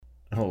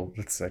Oh,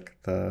 that's sick.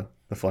 The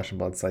Flesh and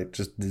Blood site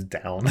just is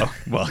down. Oh,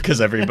 well, because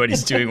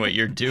everybody's doing what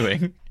you're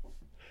doing.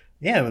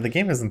 Yeah, but the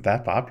game isn't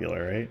that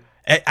popular, right?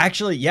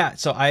 Actually, yeah.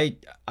 So I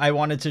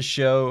wanted to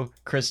show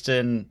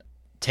Kristen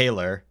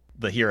Taylor,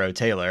 the hero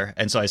Taylor,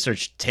 and so I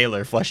searched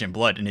Taylor Flesh and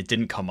Blood, and it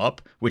didn't come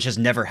up, which has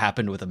never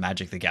happened with a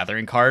Magic the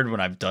Gathering card when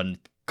I've done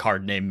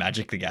card name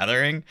Magic the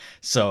Gathering.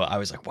 So I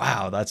was like,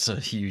 wow, that's a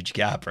huge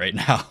gap right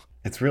now.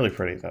 It's really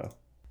pretty though.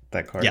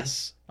 That card.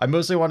 Yes, I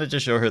mostly wanted to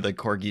show her the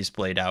corgi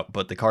splayed out,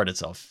 but the card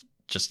itself,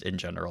 just in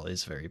general,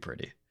 is very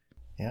pretty.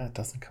 Yeah, it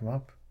doesn't come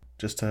up.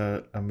 Just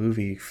a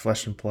movie,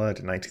 Flesh and Blood,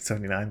 in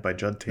 1979 by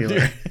Judd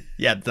Taylor.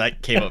 Yeah,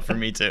 that came up for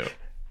me too.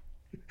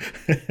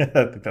 I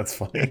think that's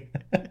funny.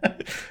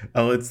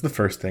 Oh, it's the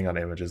first thing on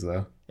images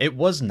though. It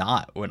was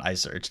not when I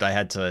searched. I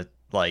had to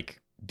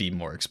be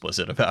more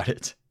explicit about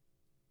it.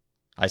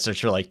 I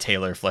searched for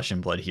Taylor Flesh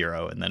and Blood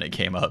hero, and then it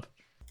came up.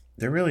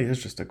 There really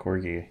is just a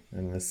corgi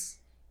in this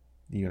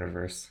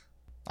universe.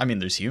 I mean,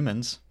 there's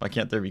humans. Why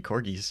can't there be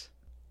corgis?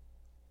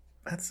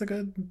 That's a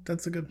good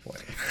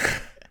point.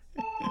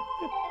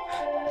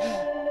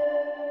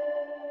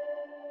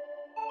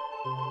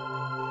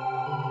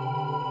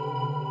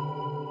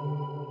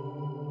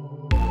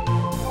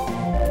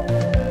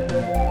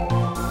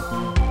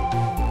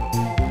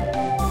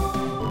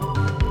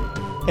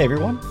 Hey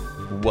everyone,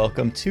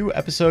 welcome to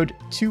episode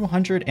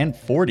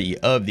 240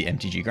 of the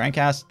MTG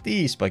Grindcast,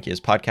 the spikiest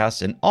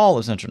podcast in all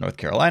of Central North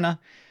Carolina.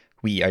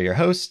 We are your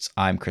hosts.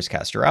 I'm Chris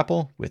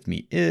Castor-Apple. With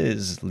me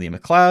is Lee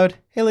McLeod.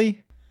 Hey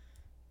Lee.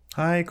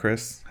 Hi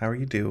Chris, how are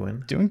you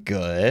doing? Doing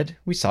good.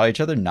 We saw each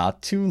other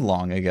not too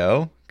long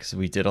ago because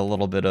we did a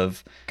little bit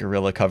of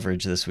guerrilla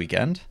coverage this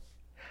weekend.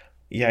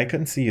 Yeah, I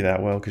couldn't see you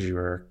that well because you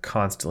were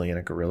constantly in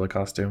a gorilla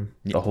costume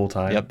the whole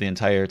time. Yep, the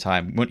entire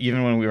time.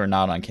 Even when we were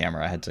not on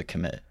camera, I had to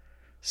commit.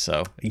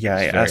 So yeah,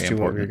 I asked you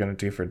what we were going to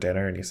do for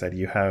dinner, and you said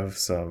you have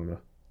some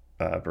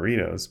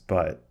burritos,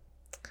 but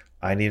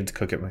I needed to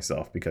cook it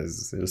myself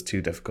because it was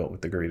too difficult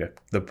with the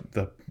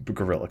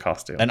gorilla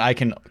costume. And I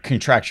can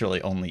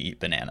contractually only eat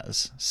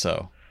bananas,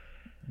 so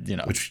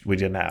which we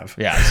didn't have.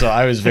 Yeah, so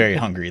I was very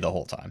hungry the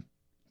whole time.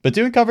 But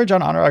doing coverage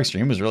on Honorog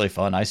Stream was really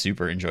fun. I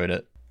super enjoyed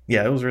it.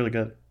 Yeah, it was really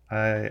good.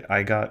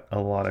 I got a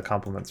lot of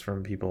compliments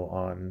from people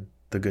on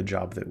the good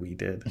job that we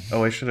did.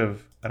 Oh, I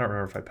don't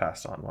remember if I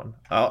passed on one.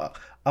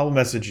 I'll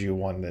message you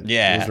one that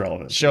was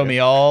relevant. Show me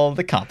all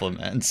the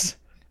compliments.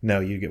 No,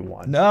 you get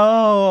one.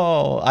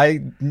 No,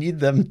 I need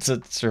them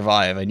to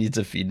survive. I need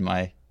to feed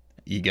my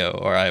ego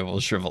or I will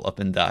shrivel up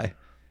and die.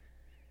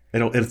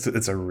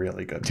 It's a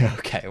really good one.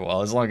 Okay,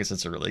 well, as long as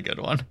it's a really good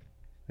one.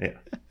 Yeah.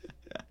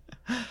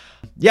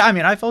 Yeah, I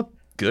mean, I felt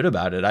good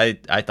about it.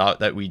 I thought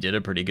that we did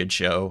a pretty good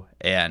show,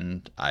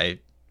 and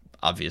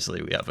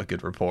obviously we have a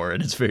good rapport,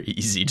 and it's very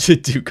easy to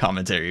do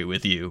commentary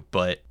with you,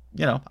 but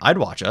I'd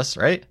watch us,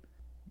 right?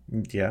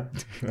 Yeah.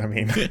 I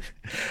mean,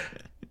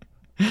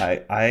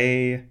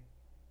 I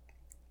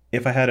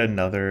if I had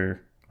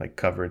another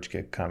coverage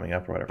gig coming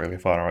up or whatever,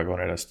 if I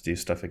wanted us to do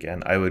stuff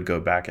again, I would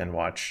go back and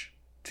watch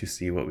to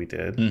see what we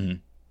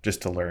did,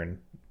 just to learn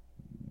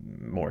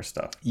more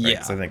stuff. Right?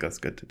 Yeah. So I think that's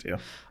good to do.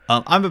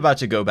 I'm about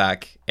to go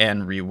back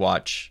and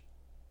rewatch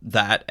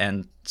that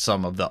and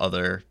some of the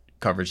other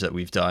coverage that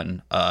we've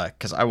done,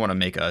 because I want to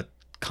make a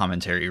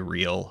commentary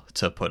reel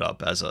to put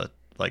up as a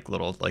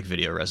little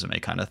video resume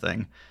kind of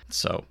thing.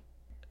 So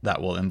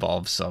that will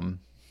involve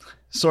some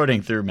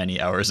sorting through many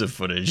hours of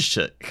footage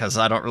because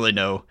I don't really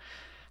know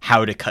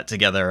how to cut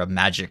together a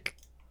Magic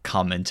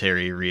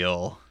commentary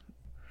reel.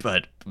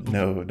 But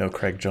no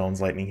Craig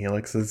Jones lightning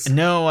helixes.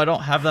 No, I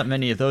don't have that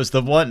many of those.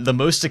 The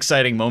most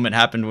exciting moment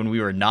happened when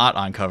we were not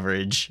on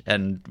coverage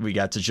and we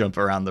got to jump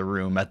around the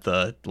room at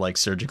the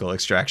surgical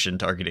extraction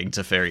targeting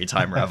Teferi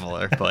Time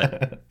Reveler.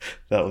 But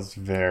that was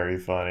very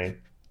funny.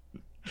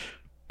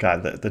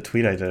 God, the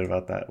tweet I did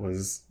about that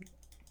was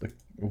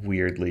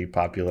weirdly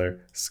popular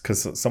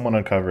because someone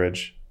on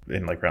coverage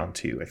in round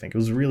 2, I think it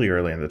was really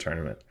early in the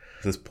tournament,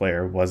 this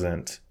player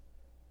wasn't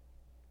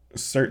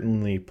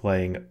certainly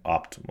playing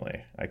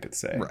optimally, I could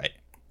say. Right.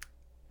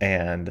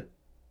 And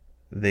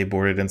they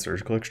boarded in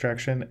surgical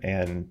extraction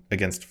and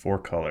against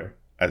 4-color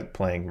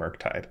playing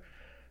Murktide.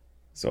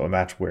 So a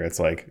match where it's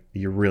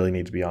you really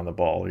need to be on the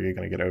ball or you're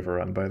going to get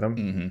overrun by them.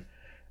 Mm-hmm.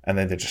 And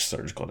then they just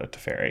surgical to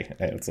Teferi.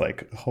 And it's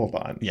hold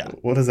on. Yeah.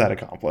 What does that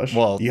accomplish?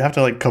 Well, you have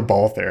to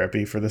cabal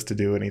therapy for this to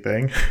do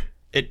anything.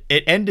 It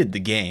ended the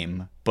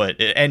game,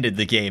 but it ended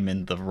the game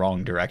in the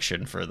wrong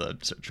direction for the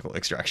surgical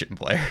extraction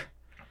player.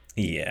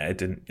 Yeah, it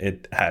didn't.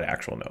 It had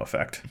actual no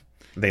effect.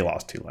 They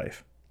lost 2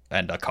 life.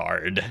 And a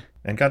card.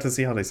 And got to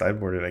see how they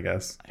sideboarded, I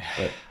guess.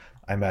 But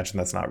I imagine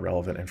that's not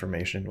relevant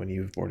information when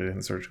you've boarded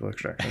in surgical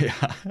extraction.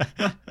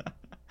 Yeah.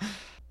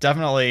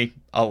 Definitely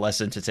a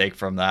lesson to take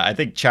from that. I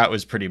think chat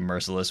was pretty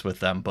merciless with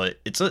them, but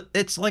it's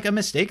a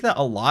mistake that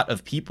a lot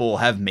of people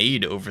have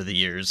made over the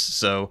years.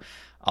 So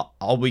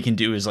all we can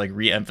do is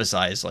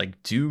re-emphasize,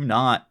 do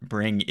not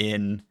bring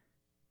in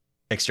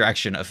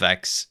extraction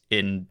effects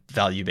in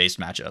value-based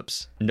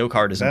matchups. No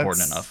card is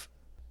important enough.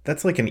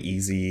 That's an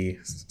easy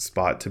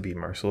spot to be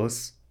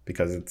merciless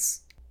because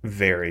it's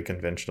very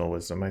conventional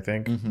wisdom, I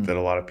think, Mhm. that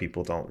a lot of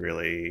people don't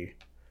really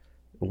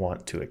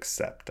want to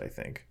accept, I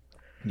think.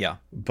 Yeah.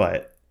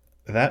 But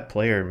that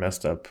player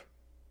messed up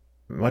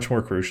much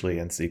more crucially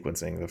in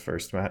sequencing the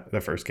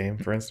first game,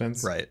 for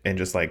instance, Right. and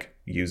just like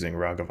using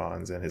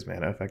Ragavans and his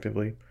mana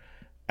effectively.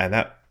 And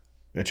that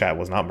the chat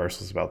was not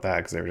merciless about that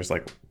because they were just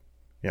like,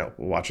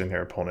 watching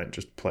their opponent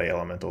just play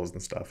elementals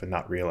and stuff and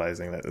not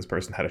realizing that this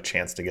person had a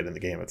chance to get in the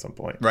game at some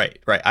point. Right.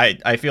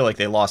 I feel like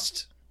they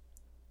lost.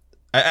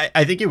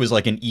 I think it was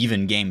like an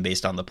even game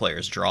based on the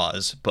players'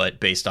 draws, but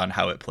based on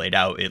how it played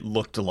out, it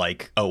looked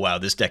like, oh wow,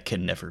 this deck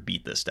can never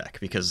beat this deck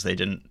because they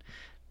didn't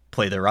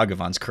play their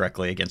Ragavans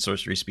correctly against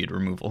sorcery speed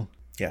removal.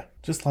 Yeah,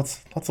 just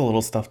lots of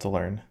little stuff to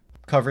learn.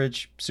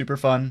 Coverage, super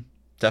fun.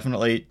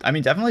 Definitely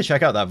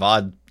check out that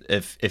VOD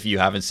if you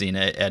haven't seen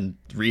it, and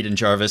Reed and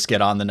Jarvis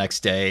get on the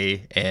next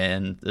day,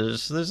 and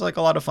there's like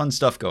a lot of fun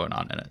stuff going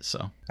on in it.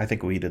 So I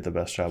think we did the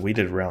best job. We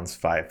did rounds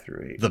 5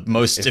 through 8. The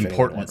most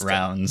important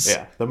rounds.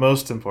 Yeah, the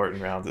most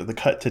important rounds. The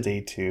cut to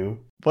day 2.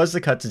 Was the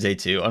cut to day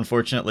 2.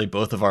 Unfortunately,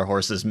 both of our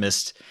horses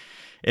missed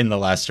in the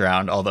last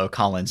round, although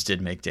Collins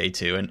did make day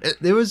 2. And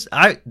it was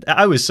I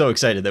was so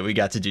excited that we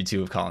got to do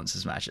 2 of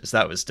Collins's matches.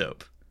 That was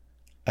dope.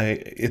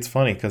 It's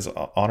funny because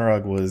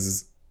Honorog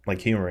was like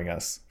humoring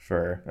us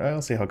for,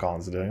 I'll see how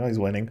Collins is doing. Oh, he's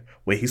winning.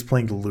 Wait, he's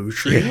playing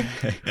Lutri?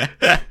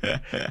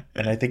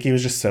 And I think he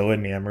was just so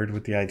enamored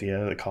with the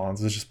idea that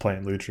Collins was just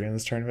playing Lutri in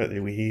this tournament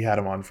that he had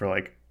him on for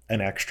like an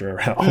extra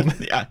round.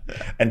 Yeah.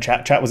 And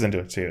chat was into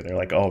it too. They're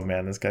like, oh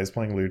man, this guy's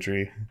playing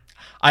Lutri.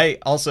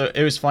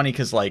 It was funny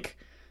because like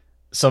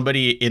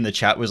somebody in the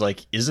chat was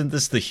like, isn't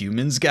this the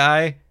humans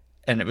guy?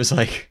 And it was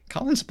like,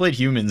 Collins played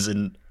humans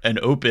in an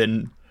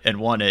open and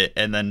won it,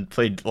 and then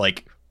played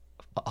like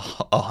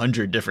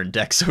 100 different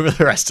decks over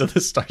the rest of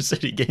the Star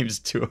City Games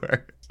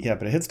tour. Yeah,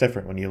 but it hits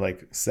different when you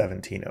like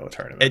 17-0 a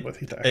tournament with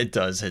Hitai. It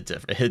does hit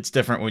different. It hits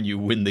different when you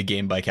win the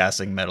game by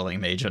casting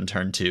Meddling Mage on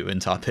turn 2 in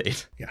top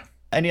 8. Yeah.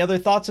 Any other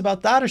thoughts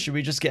about that, or should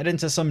we just get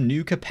into some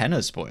new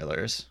Capenna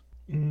spoilers?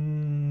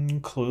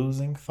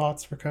 Closing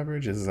thoughts for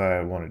coverage is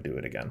I want to do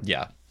it again.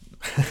 Yeah.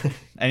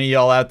 Any of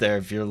y'all out there,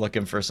 if you're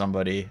looking for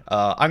somebody,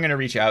 I'm going to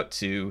reach out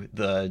to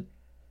the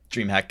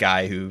DreamHack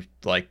guy who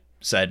like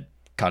said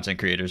content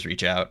creators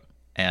reach out,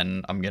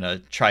 and I'm going to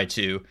try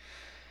to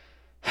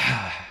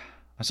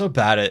I'm so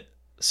bad at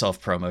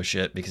self-promo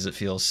shit because it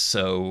feels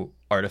so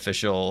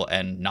artificial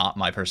and not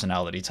my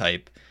personality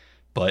type.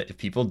 But if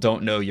people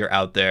don't know you're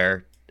out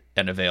there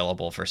and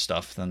available for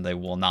stuff, then they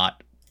will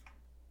not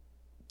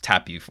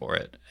tap you for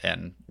it.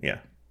 And yeah,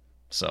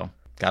 so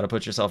got to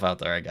put yourself out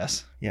there, I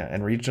guess. Yeah,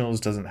 and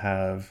regionals doesn't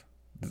have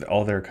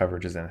all their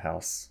coverage is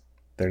in-house.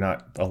 They're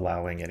not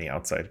allowing any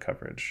outside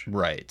coverage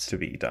to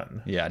be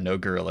done. Yeah, no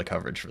guerrilla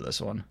coverage for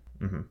this one.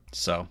 Mm-hmm.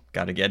 So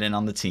got to get in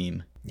on the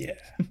team. Yeah.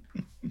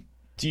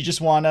 Do you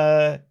just want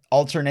to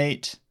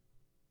alternate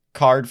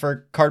card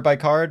by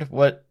card?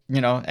 What,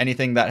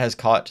 anything that has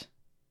caught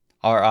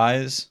our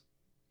eyes?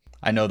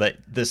 I know that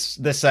this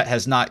set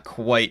has not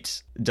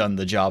quite done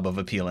the job of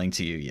appealing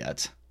to you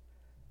yet.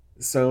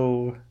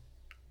 So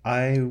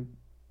I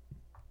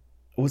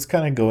was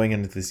kind of going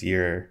into this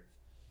year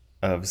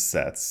of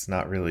sets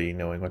not really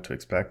knowing what to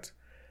expect.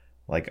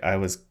 Like, I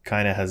was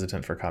kind of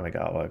hesitant for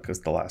Kamigawa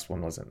because the last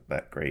one wasn't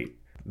that great.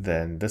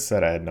 Then this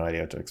set I had no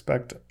idea what to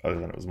expect other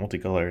than it was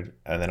multicolored,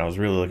 and then I was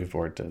really looking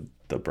forward to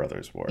the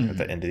Brothers War at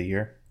the end of the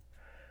year.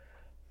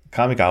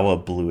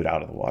 Kamigawa blew it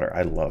out of the water.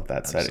 I love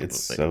that set. Absolutely.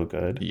 It's so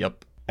good.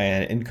 Yep.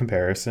 And in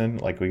comparison,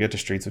 like, we get to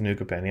Streets of New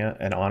Capenna,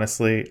 and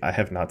honestly, I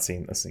have not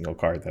seen a single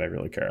card that I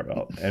really care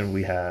about. And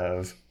we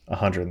have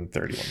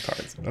 131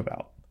 cards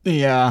about.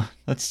 Yeah,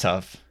 that's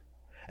tough.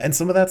 And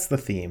some of that's the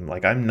theme.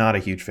 Like, I'm not a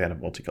huge fan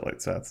of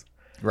multicolored sets.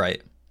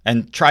 Right.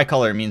 And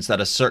tricolor means that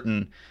a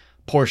certain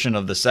portion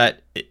of the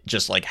set, it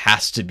just like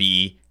has to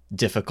be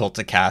difficult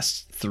to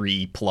cast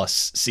 3+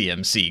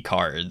 CMC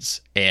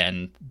cards,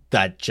 and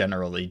that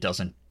generally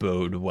doesn't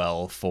bode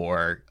well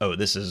for, oh,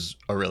 this is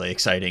a really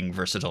exciting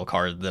versatile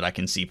card that I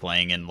can see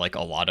playing in like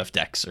a lot of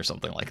decks or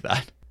something like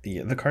that.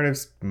 Yeah, the card I've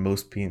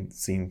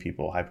seen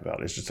people hype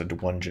about is just a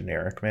one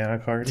generic mana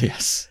card.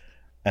 Yes.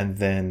 And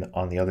then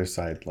on the other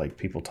side, like,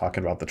 people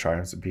talking about the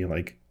triumphs and being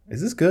like,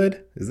 is this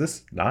good? Is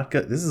this not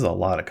good? This is a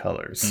lot of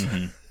colors.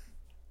 Mm-hmm.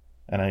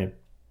 And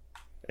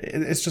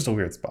it's just a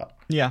weird spot.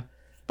 Yeah.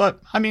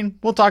 But, I mean,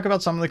 we'll talk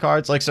about some of the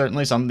cards. Like,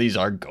 certainly some of these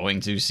are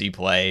going to see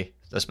play,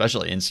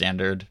 especially in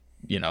Standard.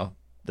 They're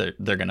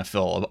going to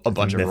fill a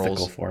bunch of roles.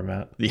 Mythical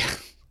format. Yeah.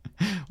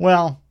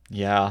 Well,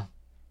 yeah.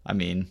 I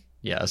mean,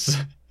 yes.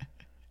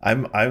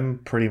 I'm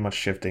pretty much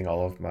shifting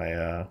all of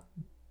my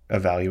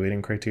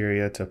evaluating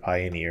criteria to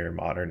Pioneer,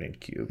 Modern, and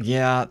Cube.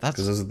 Yeah,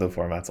 because those are the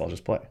formats I'll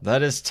just play.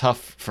 That is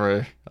tough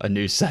for a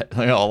new set.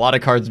 Like, a lot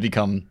of cards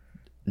become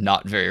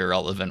not very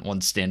relevant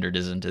once Standard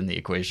isn't in the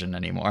equation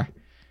anymore.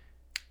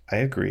 I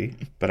agree,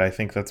 but I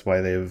think that's why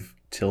they've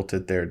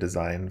tilted their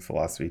design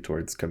philosophy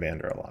towards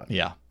Commander a lot.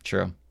 Yeah,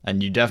 true.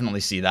 And you definitely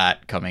see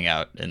that coming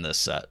out in this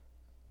set.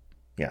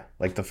 Yeah,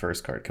 like the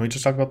first card. Can we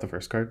just talk about the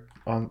first card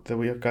on that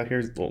we have got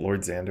here?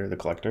 Lord Xander, the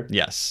collector.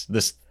 Yes,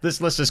 this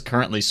list is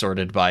currently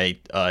sorted by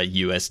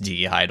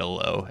USD high to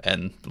low,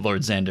 and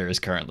Lord Xander is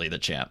currently the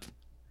champ.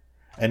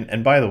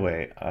 And by the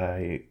way,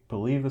 I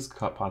believe this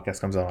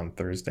podcast comes out on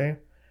Thursday,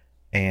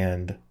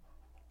 and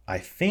I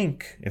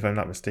think, if I'm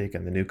not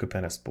mistaken, the new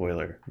Capenna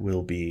spoiler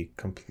will be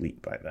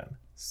complete by then.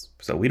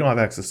 So we don't have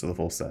access to the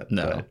full set.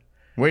 No,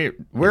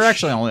 we're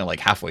actually only like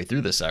halfway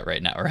through the set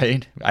right now,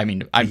 right? I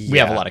mean, we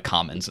have a lot of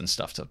commons and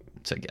stuff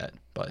to get,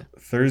 but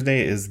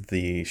Thursday is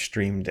the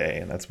stream day,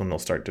 and that's when they'll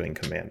start doing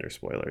Commander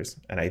spoilers.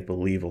 And I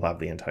believe we'll have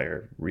the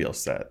entire real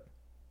set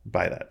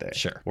by that day.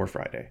 Sure. Or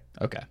Friday.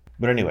 Okay.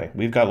 But anyway,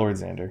 we've got Lord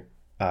Xander.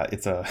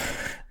 It's a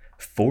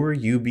 4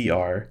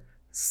 UBR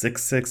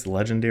 6/6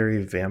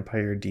 legendary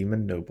vampire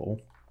demon noble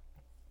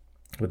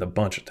with a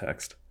bunch of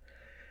text.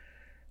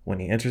 When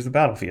he enters the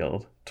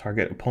battlefield,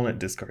 target opponent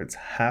discards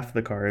half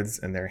the cards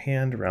in their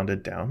hand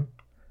rounded down.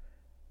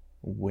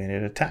 When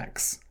it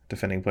attacks,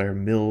 defending player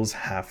mills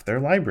half their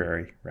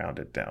library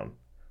rounded down.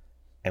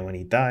 And when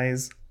he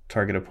dies,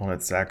 target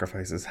opponent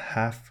sacrifices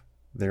half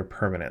their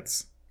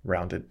permanents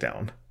rounded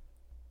down.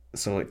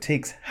 So it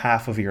takes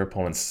half of your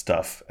opponent's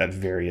stuff at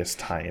various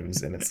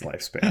times in its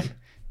lifespan.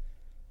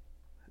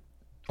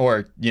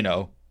 Or,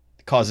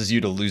 causes you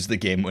to lose the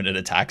game when it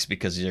attacks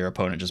because your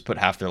opponent just put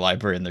half their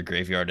library in their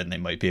graveyard and they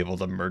might be able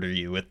to murder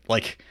you with,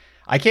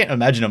 I can't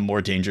imagine a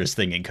more dangerous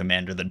thing in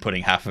Commander than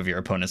putting half of your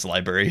opponent's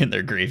library in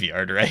their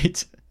graveyard,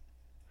 right?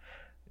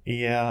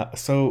 Yeah,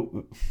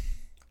 so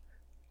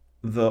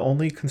the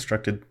only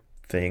constructed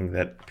thing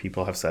that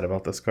people have said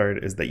about this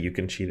card is that you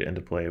can cheat it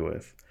into play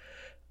with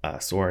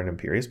Sorin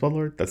Imperious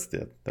Bloodlord. That's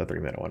the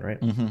 3-mana one,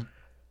 right?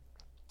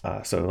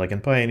 Mm-hmm. So like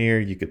in Pioneer,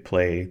 you could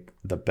play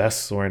the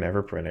best Sorin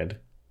ever printed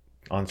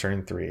on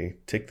turn 3,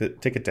 take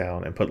it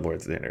down, and put Lord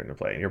Xander into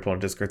play. And your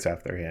opponent discards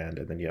half their hand,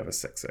 and then you have a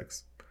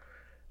 6/6.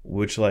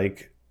 Which,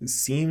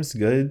 seems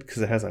good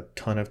because it has a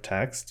ton of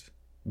text,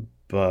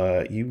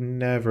 but you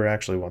never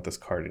actually want this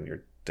card in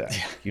your deck.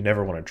 Yeah. You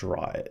never want to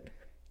draw it.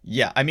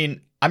 Yeah, I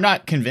mean, I'm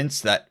not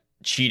convinced that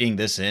cheating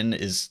this in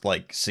is,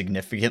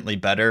 significantly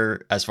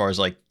better as far as,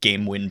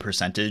 game win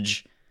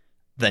percentage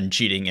than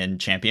cheating in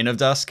Champion of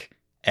Dusk.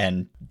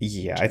 And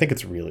yeah, I think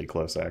it's really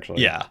close,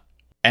 actually. Yeah.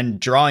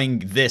 And drawing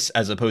this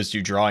as opposed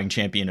to drawing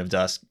Champion of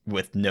Dusk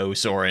with no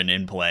Sorin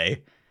in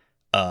play,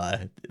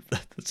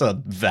 it's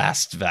a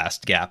vast,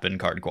 vast gap in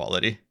card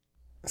quality.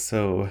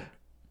 So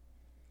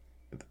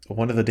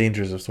one of the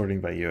dangers of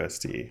sorting by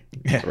USD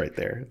right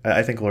there.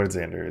 I think Lord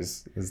Xander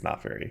is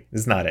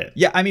not it.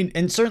 Yeah, I mean,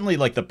 and certainly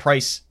the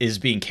price is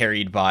being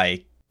carried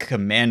by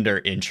Commander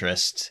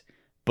interest,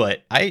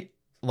 but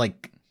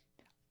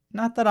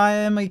not that I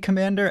am a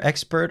Commander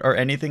expert or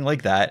anything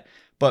like that.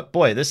 But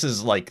boy, this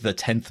is the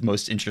 10th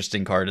most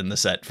interesting card in the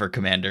set for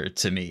Commander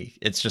to me.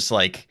 It's just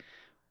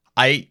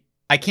I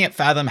can't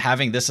fathom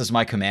having this as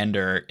my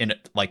Commander in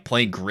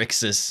playing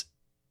Grixis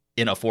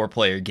in a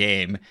 4-player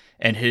game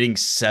and hitting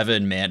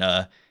 7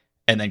 mana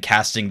and then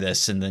casting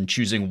this and then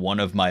choosing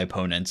one of my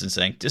opponents and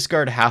saying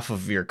discard half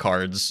of your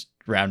cards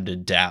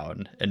rounded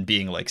down and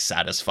being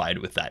satisfied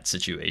with that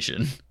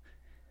situation.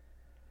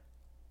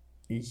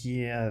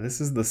 Yeah, this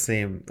is the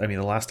same. I mean,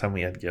 the last time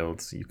we had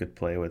guilds, you could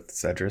play with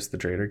Cedrus, the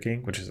Trader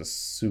King, which is a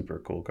super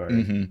cool card.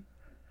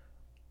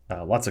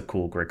 Mm-hmm. Lots of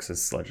cool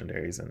Grixis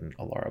legendaries and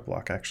Alara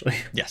block, actually.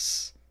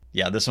 Yes.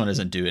 Yeah, this one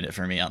isn't doing it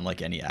for me on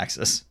any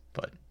axis.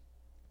 But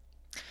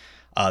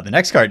the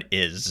next card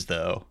is,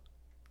 though,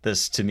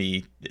 this to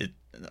me,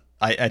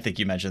 I think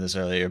you mentioned this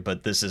earlier,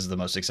 but this is the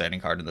most exciting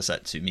card in the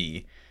set to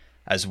me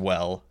as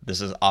well. This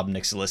is Ob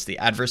Nixilis, the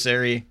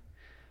Adversary.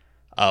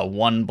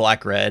 1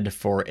 black-red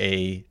for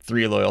a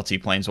 3 loyalty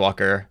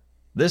planeswalker.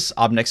 This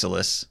Ob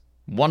Nixilis,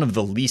 one of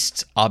the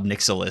least Ob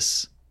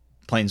Nixilis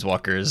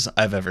planeswalkers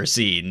I've ever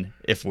seen,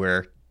 if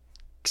we're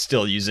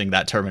still using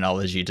that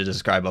terminology to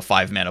describe a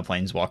 5-mana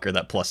planeswalker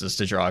that pluses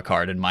to draw a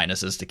card and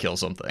minuses to kill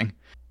something.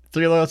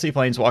 3 loyalty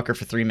planeswalker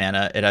for 3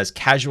 mana. It has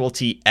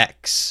Casualty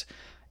X.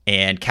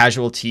 And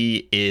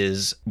Casualty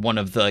is one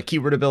of the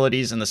keyword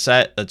abilities in the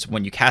set. That's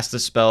when you cast a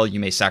spell, you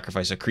may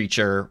sacrifice a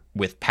creature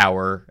with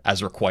power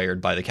as required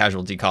by the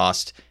casualty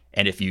cost.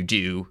 And if you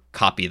do,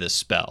 copy the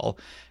spell.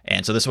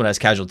 And so this one has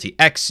Casualty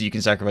X. So you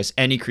can sacrifice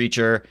any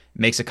creature,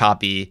 makes a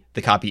copy.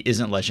 The copy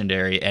isn't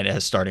legendary, and it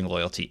has starting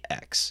loyalty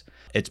X.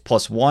 Its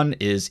 +1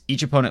 is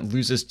each opponent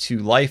loses 2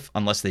 life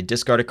unless they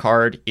discard a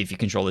card. If you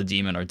control a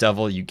demon or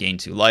devil, you gain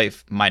 2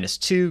 life.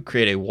 -2,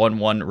 create a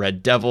 1/1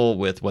 red devil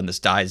with when this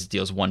dies,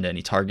 deals 1 to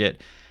any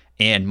target.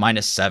 And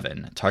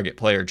 -7, target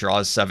player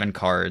draws 7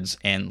 cards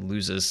and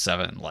loses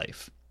 7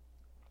 life.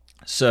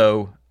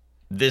 So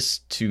this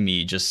to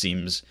me just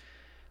seems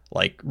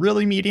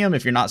really medium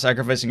if you're not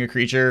sacrificing a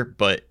creature,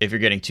 but if you're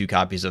getting 2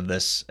 copies of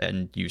this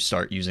and you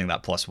start using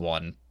that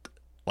 +1,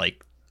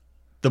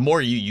 the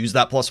more you use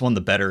that +1,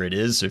 the better it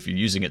is. So if you're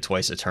using it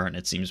twice a turn,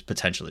 it seems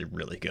potentially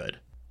really good.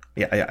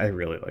 Yeah, I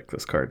really like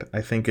this card.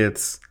 I think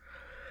it's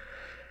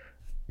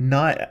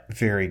not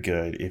very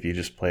good if you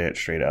just play it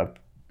straight up.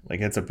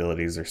 Its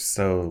abilities are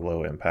so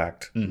low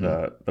impact. Mm-hmm.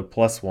 The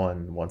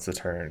 +1 once a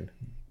turn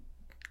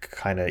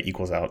kind of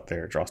equals out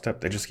their draw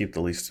step. They just keep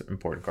the least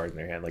important card in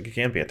their hand. Like, it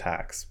can't be a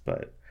tax,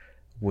 but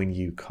when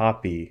you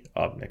copy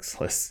Ob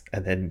Nixilis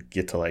and then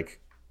get to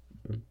like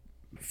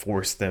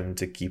force them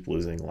to keep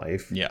losing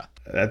life, Yeah.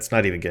 that's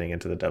not even getting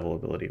into the devil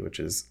ability, which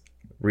is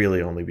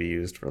really only be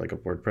used for like a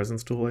board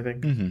presence tool, I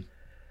think. Mm-hmm.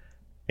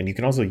 And you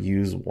can also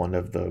use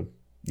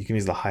you can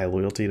use the high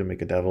loyalty to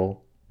make a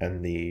devil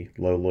and the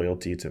low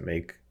loyalty to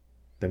make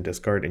them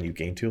discard, and you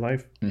gain 2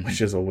 life, which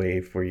is a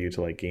way for you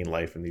to like gain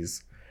life in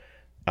these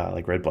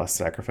like Red Blast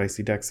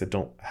Sacrificey decks that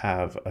don't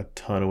have a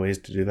ton of ways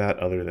to do that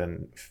other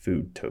than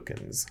food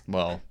tokens.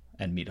 Well,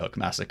 and Meat Hook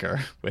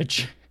Massacre,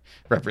 which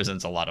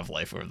represents a lot of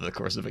life over the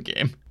course of a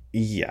game.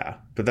 Yeah,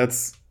 but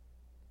it's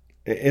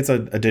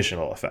an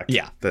additional effect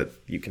that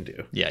you can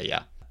do.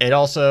 Yeah. It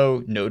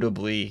also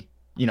notably,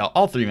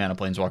 all 3 mana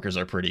planeswalkers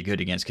are pretty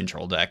good against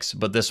control decks,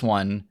 but this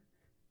one,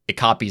 it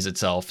copies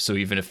itself. So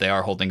even if they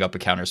are holding up a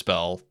counter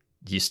spell,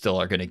 you still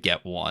are going to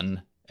get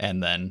 1.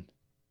 And then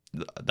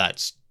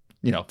that's,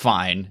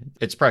 fine.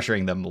 It's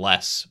pressuring them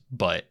less,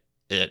 but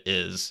it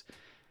is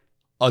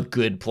a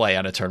good play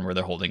on a turn where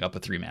they're holding up a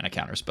 3 mana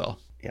counter spell.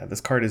 Yeah,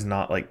 this card is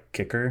not like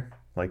Kicker,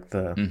 like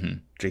the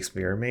Jake's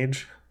Mirror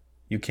Mage.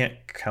 You can't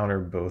counter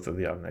both of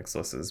the Ob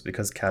Nixilises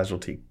because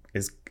Casualty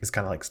is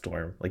kind of like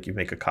Storm. Like, you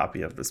make a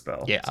copy of the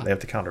spell. Yeah. So they have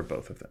to counter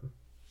both of them.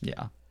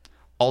 Yeah.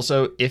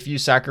 Also, if you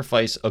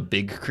sacrifice a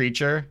big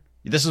creature,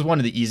 this is one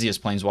of the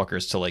easiest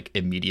planeswalkers to like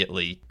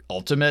immediately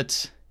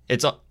ultimate.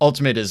 Its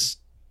ultimate is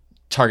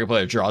target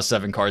player draws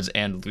 7 cards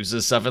and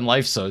loses 7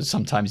 life, so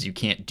sometimes you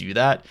can't do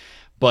that.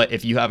 But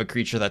if you have a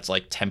creature that's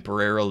like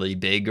temporarily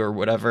big or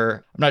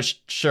whatever, I'm not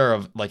sure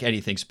of like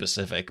anything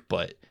specific,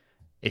 but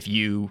if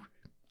you,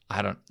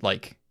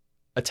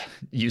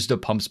 used a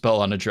pump spell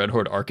on a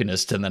Dreadhorde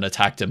Arcanist and then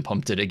attacked and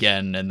pumped it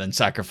again and then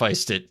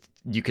sacrificed it,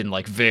 you can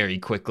like very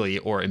quickly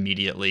or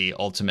immediately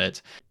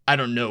ultimate. I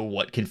don't know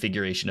what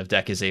configuration of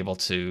deck is able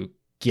to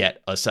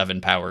get a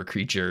 7-power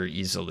creature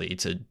easily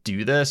to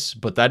do this,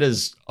 but that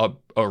is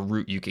a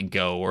route you can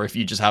go. Or if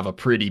you just have a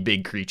pretty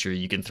big creature,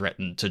 you can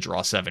threaten to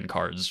draw 7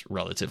 cards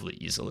relatively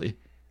easily.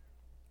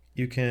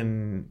 You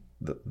can,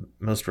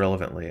 most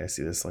relevantly, I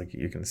see this, like,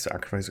 you can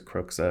sacrifice a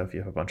Kroxa if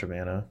you have a bunch of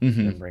mana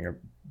and bring her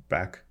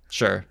back.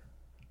 Sure.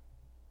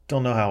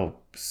 Don't know how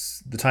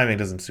the timing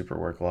doesn't super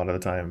work a lot of the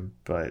time,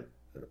 but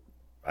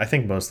I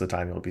think most of the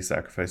time you'll be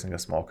sacrificing a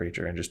small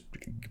creature and just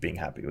being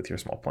happy with your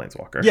small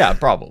planeswalker. Yeah,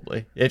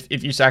 probably.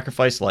 If you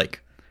sacrifice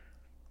like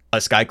a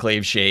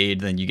Skyclave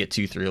Shade, then you get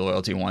 2/3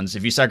 loyalty ones.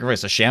 If you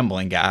sacrifice a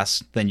Shambling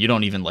Gas, then you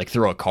don't even like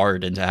throw a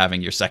card into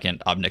having your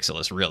second Ob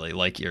Nixilis, really.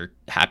 Like, you're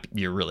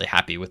really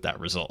happy with that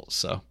result.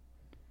 So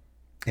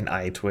An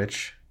Eye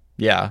Twitch.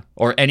 Yeah,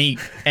 or any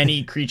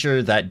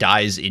creature that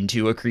dies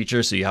into a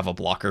creature, so you have a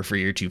blocker for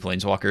your 2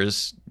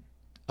 planeswalkers.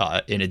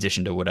 In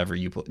addition to whatever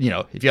if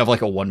you have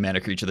like a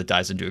 1-mana creature that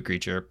dies into a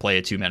creature, play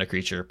a 2-mana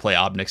creature, play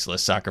Ob Nixilis,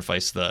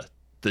 sacrifice the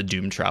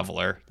Doom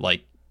Traveler.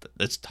 Like,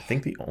 it's. I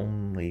think the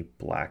only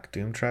black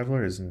Doom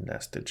Traveler is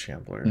Nested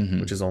Shambler,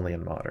 which is only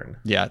in Modern.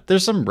 Yeah,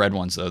 there's some red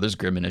ones though. There's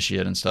Grim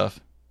Initiate and stuff.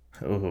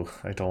 Oh,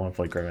 I don't want to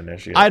play Grim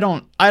Initiate. I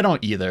don't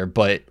either,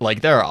 but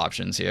like, there are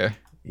options here.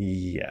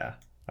 Yeah,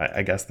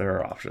 I guess there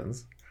are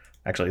options.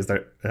 Actually, is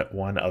there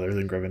one other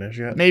than Grim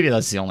Initiate? Maybe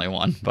that's the only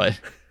one, but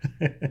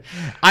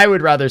I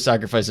would rather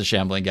sacrifice a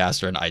Shambling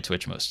Ghast or an Eye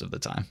Twitch most of the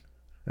time.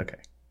 Okay.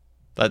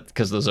 That,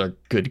 because those are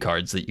good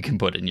cards that you can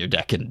put in your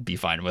deck and be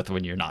fine with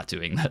when you're not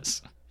doing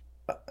this.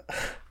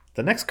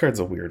 The next card's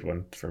a weird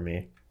one for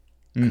me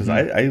because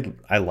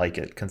I like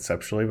it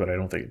conceptually, but I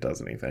don't think it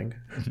does anything.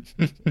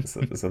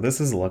 So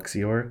this is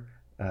Luxior,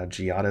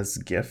 Giada's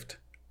Gift.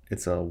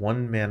 It's a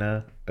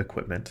 1-mana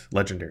equipment,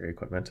 legendary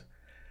equipment.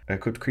 An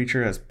equipped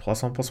creature has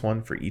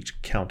 +1/+1 for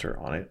each counter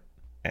on it,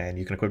 and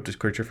you can equip this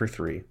creature for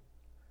 3.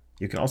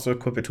 You can also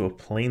equip it to a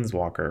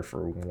planeswalker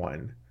for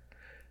 1.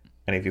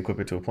 And if you equip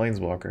it to a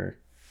planeswalker,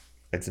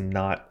 it's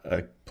not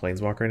a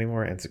planeswalker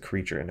anymore, and it's a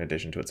creature in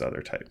addition to its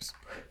other types.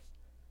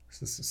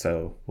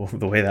 So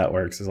the way that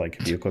works is, like,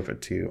 if you equip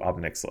it to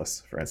Ob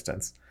Nixilis, for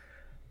instance,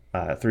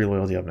 3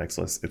 loyalty Ob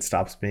Nixilis, it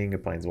stops being a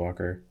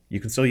planeswalker. You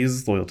can still use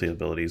its loyalty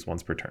abilities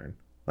once per turn,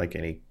 like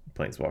any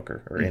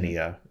planeswalker or any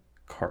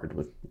card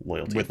with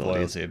loyalty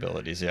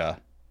abilities. Yeah,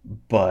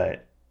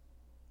 but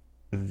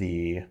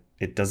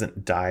it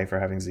doesn't die for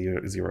having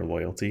zero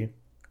loyalty,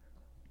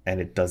 and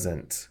it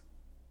doesn't,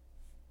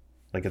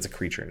 like, it's a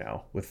creature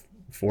now with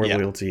 4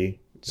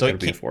 loyalty, so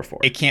it can't be 4/4.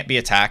 It can't be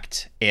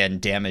attacked,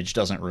 and damage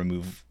doesn't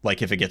remove,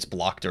 like, if it gets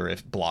blocked or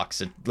if blocks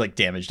it, like,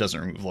 damage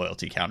doesn't remove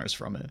loyalty counters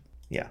from it.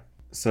 Yeah.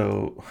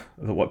 So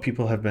what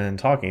people have been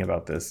talking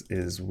about this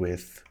is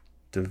with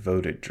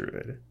Devoted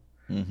Druid.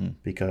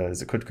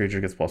 Because equipped creature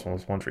gets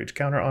 +1/+1 for each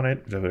counter on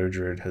it. Devoted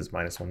Druid has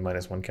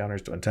 -1/-1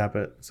 counters to untap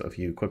it. So if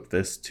you equip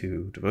this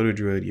to Devoted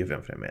Druid, you have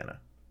infinite mana.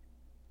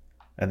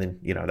 And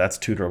then, that's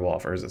tutorable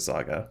off Urza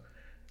Saga.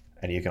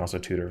 And you can also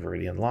tutor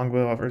Viridian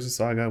Longbow off Urza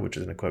Saga, which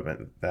is an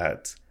equipment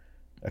that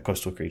a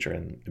coastal creature,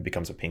 and it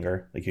becomes a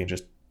pinger. Like, you can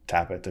just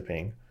tap it to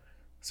ping.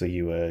 So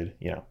you would,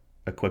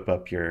 equip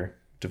up your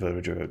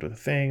Devoted Druid with a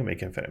thing,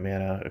 make infinite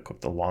mana,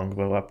 equip the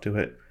Longbow up to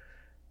it,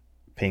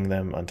 ping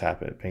them,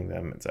 untap it, ping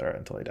them, etc.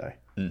 until they die.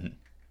 Mm-hmm.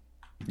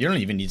 You don't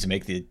even need to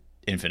make the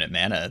infinite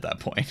mana at that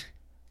point.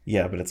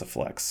 Yeah, but it's a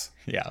flex.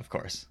 Yeah, of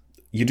course.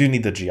 You do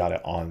need the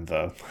Giada on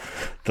the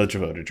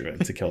Devoted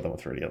Druid to kill them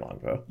with Viridian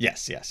Longbow.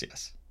 Yes.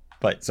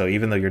 But so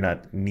even though you're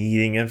not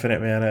needing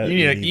infinite mana,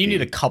 you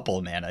need a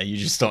couple mana. You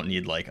just don't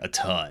need like a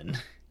ton.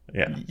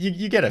 Yeah,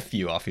 you get a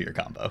few off of your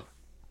combo.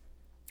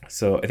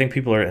 So I think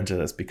people are into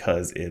this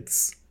because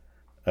it's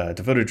a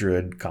Devoted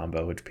Druid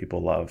combo, which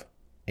people love,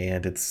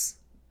 and its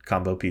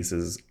combo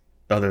pieces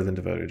other than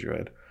Devoted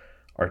Druid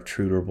are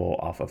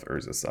tutorable off of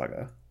Urza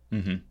Saga.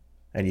 Mm-hmm.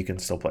 And you can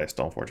still play a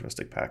Stoneforge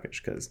Mystic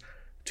package because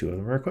 2 of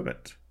them are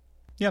equipment.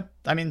 Yep.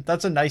 I mean,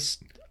 that's a nice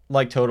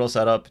like total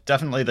setup.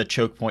 Definitely the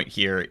choke point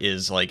here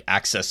is like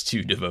access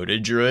to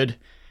Devoted Druid.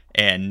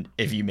 And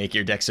if you make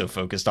your deck so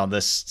focused on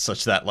this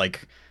such that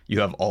like you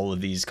have all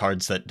of these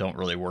cards that don't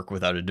really work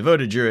without a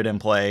Devoted Druid in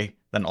play,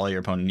 then all your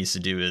opponent needs to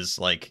do is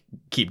like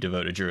keep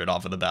Devoted Druid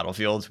off of the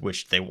battlefield,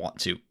 which they want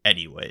to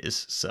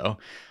anyways. So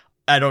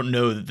I don't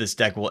know that this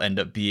deck will end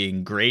up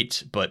being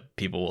great, but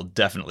people will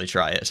definitely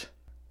try it.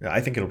 Yeah,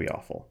 I think it'll be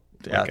awful.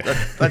 Yeah,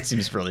 like, that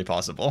seems really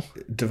possible.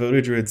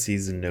 Devoted Druid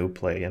sees no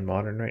play in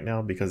Modern right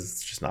now because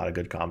it's just not a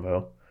good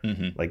combo.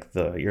 Mm-hmm. Like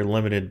you're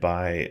limited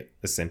by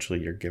essentially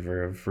your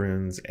Giver of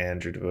Runes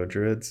and your Devoted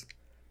Druids,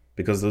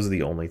 because those are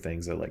the only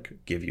things that like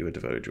give you a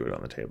Devoted Druid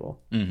on the table.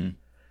 Mm-hmm.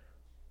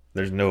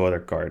 There's no other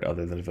card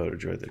other than Devoted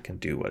Druid that can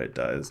do what it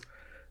does.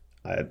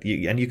 And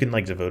you can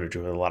like Devoted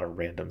Druid a lot of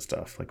random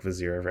stuff like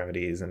Vizier of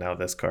Remedies, and now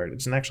this card. It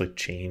doesn't actually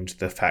change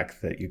the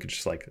fact that you could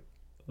just like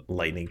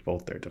lightning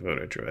bolt their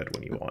Devoted Druid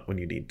when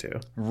you need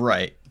to.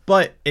 Right.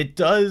 But it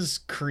does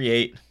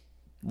create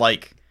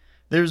like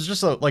there's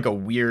just a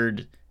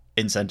weird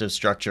incentive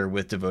structure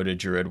with Devoted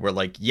Druid where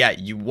like, yeah,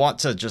 you want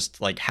to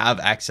just like have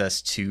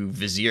access to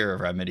Vizier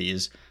of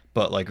Remedies,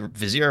 but like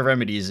Vizier of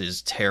Remedies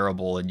is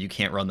terrible and you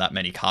can't run that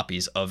many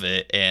copies of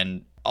it.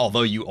 And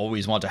although you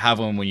always want to have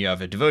one when you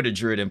have a Devoted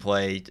Druid in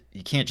play,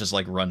 you can't just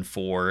like run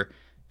 4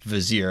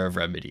 Vizier of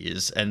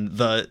Remedies. And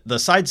the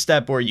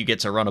sidestep where you get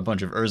to run a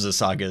bunch of Urza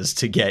Sagas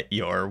to get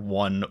your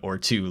 1 or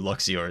 2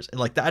 Luxiors,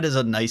 like that is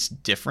a nice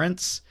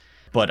difference,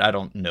 but I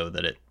don't know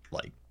that it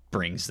like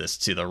brings this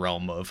to the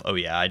realm of, oh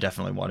yeah, I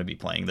definitely want to be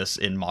playing this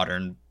in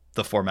Modern,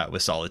 the format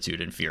with Solitude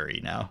and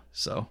Fury now.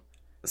 So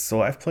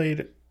I've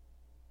played,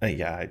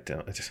 I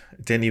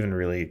didn't even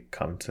really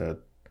come to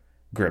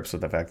grips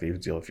with the fact that you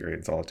deal with Fury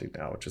and Solitude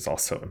now, which is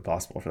also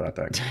impossible for that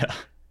deck. Yeah.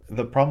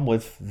 The problem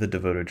with the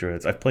Devoted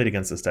Druids, I've played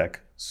against this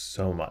deck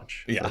so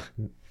much. Yeah.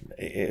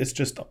 It's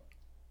just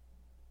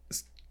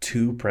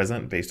too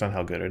present based on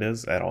how good it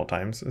is at all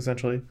times,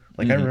 essentially.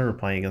 Like, I remember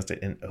playing against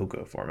it in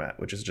Oko format,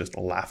 which is just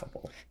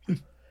laughable.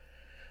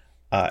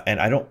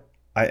 And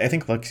I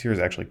think Luxior is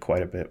actually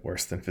quite a bit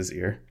worse than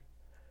Vizier,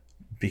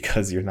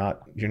 because you're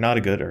not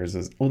a good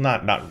Urza. Well,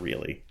 not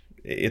really.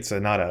 It's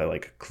not a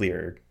like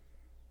clear.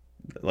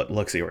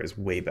 Luxior is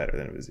way better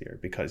than Vizier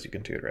because you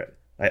can tutor it.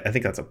 I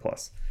think that's a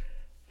plus.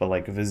 But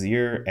like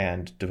Vizier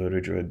and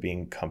Devoted Druid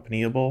being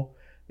companyable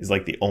is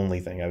like the only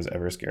thing I was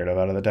ever scared of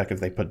out of the deck, if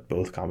they put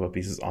both combo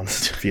pieces on the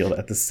field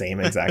at the same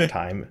exact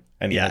time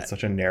and you had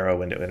such a narrow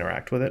window to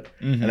interact with it.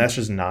 Mm-hmm. And that's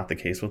just not the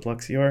case with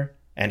Luxior.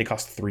 And it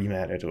costs 3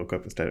 mana to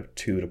equip instead of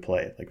 2 to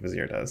play, like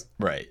Vizier does.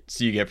 Right.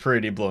 So you get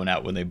pretty blown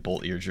out when they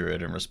bolt your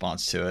Druid in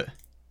response to it.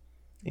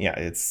 Yeah,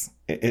 it's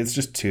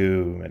just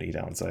too many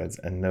downsides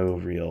and no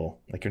real,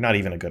 like, you're not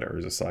even a good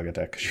Urza Saga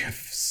deck because you have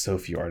so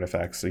few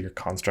artifacts, so your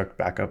construct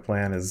backup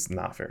plan is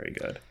not very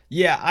good.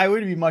 Yeah, I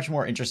would be much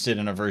more interested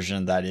in a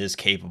version that is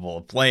capable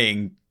of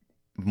playing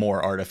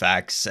more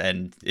artifacts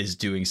and is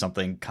doing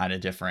something kind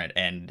of different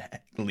and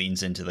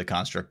leans into the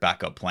construct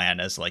backup plan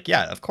as like,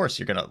 yeah, of course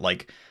you're gonna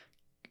like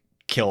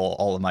kill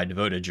all of my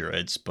Devoted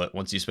Druids, but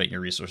once you spend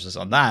your resources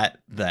on that,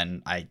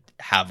 then I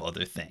have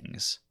other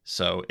things.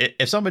 So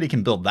if somebody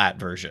can build that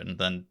version,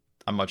 then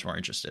I'm much more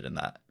interested in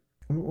that.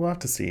 We'll have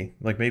to see.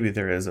 Like, maybe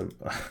there is a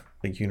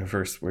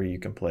universe where you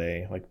can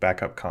play like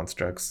backup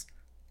constructs,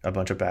 a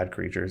bunch of bad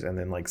creatures, and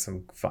then like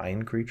some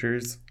fine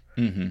creatures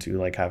to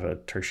like have a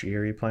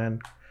tertiary plan.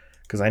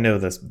 Because I know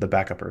the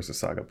backup Urza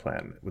Saga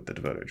plan with the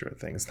Devoted Druid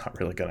thing is not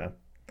really gonna.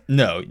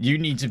 No, you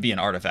need to be an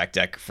artifact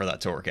deck for that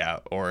to work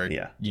out, or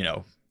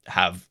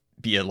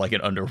be like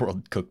an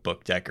Underworld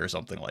cookbook deck or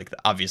something like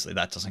that. Obviously,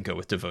 that doesn't go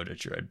with Devoted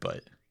Druid,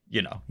 but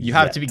you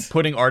have to be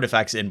putting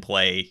artifacts in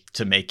play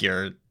to make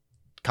your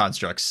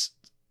constructs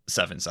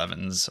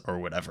 7/7s or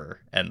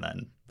whatever, and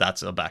then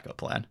that's a backup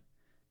plan.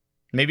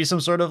 Maybe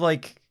some sort of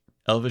like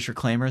Elvish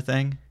Reclaimer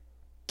thing.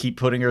 Keep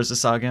putting Urza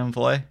Saga in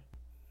play.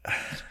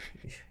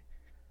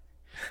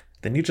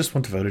 Then you just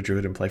want Devoted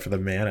Druid and play for the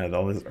mana and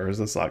all this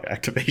Urza Saga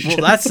activation.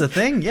 Well, that's the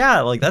thing.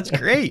 Yeah, like that's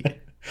great.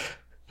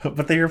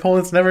 But then your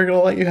opponent's never going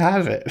to let you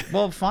have it.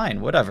 Well,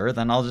 fine, whatever.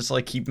 Then I'll just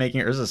like keep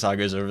making Urza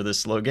Sagas over this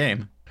slow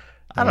game.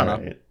 I don't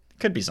know.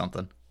 Could be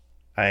something.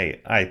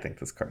 I think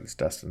this card is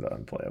destined to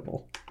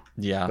unplayable.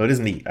 Yeah. But it is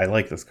neat. I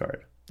like this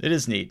card. It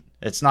is neat.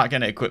 It's not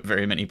going to equip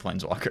very many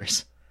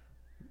Planeswalkers.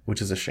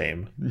 Which is a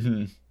shame.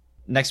 Mm-hmm.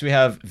 Next we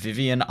have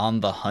Vivien on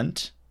the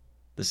Hunt.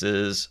 This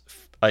is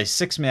a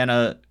 6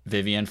 mana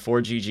Vivian,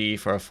 4 GG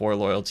for a 4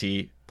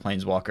 loyalty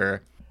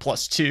planeswalker.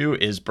 +2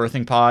 is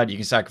Birthing Pod. You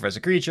can sacrifice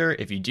a creature.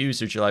 If you do,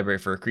 search your library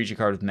for a creature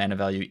card with mana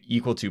value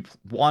equal to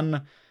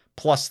 1,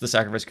 plus the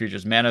sacrifice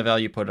creature's mana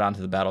value, put it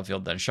onto the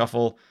battlefield, then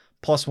shuffle.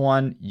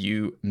 +1,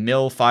 you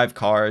mill 5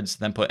 cards,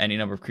 then put any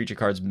number of creature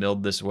cards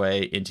milled this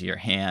way into your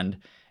hand.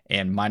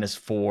 And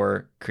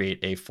 -4, create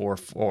a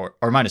 4/4,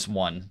 or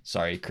 -1,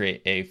 sorry,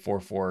 create a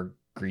 4/4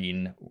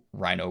 green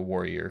Rhino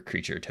Warrior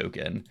creature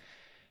token.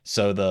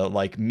 So the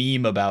like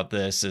meme about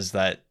this is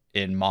that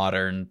in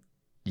Modern,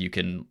 you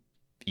can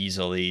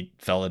easily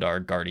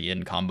Felidar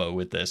Guardian combo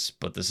with this,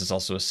 but this is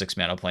also a 6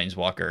 mana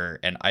planeswalker,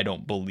 and I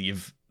don't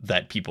believe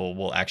that people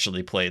will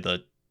actually play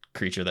the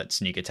creature that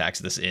sneak attacks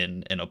this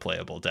in a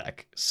playable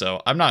deck.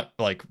 So I'm not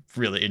like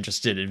really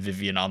interested in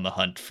Vivian on the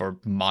Hunt for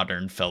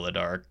Modern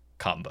Felidar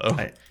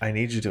combo. I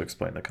need you to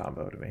explain the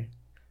combo to me.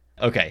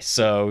 Okay,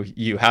 so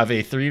you have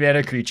a 3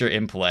 mana creature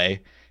in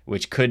play,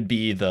 which could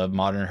be the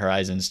Modern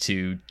Horizons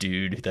 2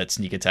 dude that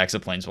sneak attacks a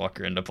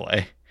planeswalker into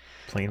play.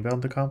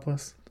 Planebound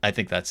Accomplice? I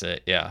think that's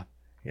it, yeah.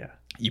 Yeah.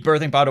 You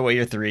Birthing Pod away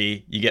your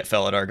 3, you get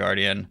Felidar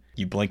Guardian,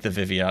 you blink the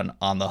Vivian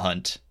on the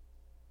Hunt,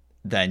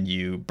 then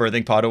you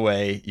Birthing Pod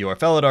away your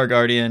Felidar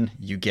Guardian,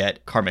 you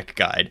get Karmic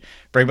Guide.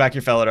 Bring back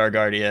your Felidar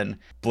Guardian,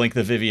 blink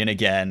the Vivian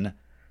again,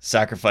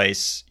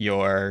 sacrifice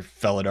your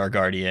Felidar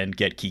Guardian,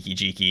 get Kiki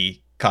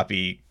Jiki,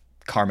 copy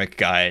Karmic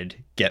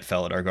Guide, get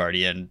Felidar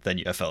Guardian, then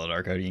you have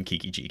Felidar Guardian,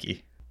 Kiki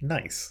Jiki.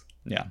 Nice.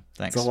 Yeah,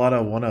 thanks. It's a lot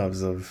of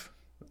one-ofs of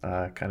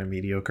kind of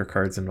mediocre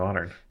cards in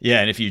Modern.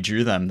 Yeah, and if you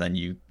drew them, then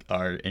you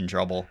are in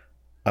trouble.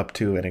 Up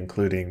to and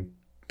including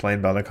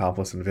Planebound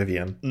Accomplice and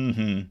Vivian.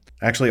 Mm-hmm.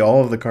 Actually,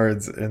 all of the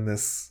cards in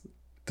this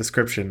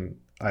description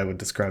I would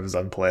describe as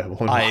unplayable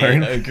in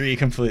Modern. I agree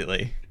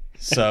completely.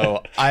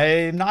 So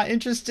I'm not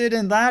interested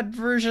in that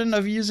version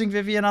of using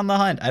Vivian on the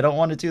Hunt. I don't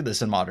want to do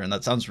this in Modern.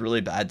 That sounds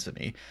really bad to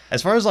me.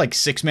 As far as like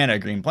 6 mana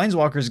green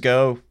planeswalkers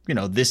go, you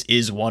know, this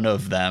is one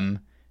of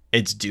them.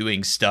 It's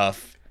doing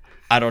stuff.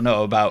 I don't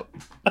know about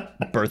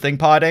Birthing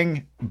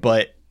Podding,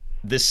 but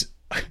this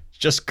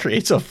just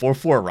creates a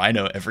 4/4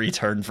 Rhino every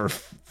turn for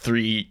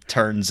 3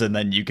 turns, and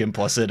then you can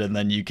plus it, and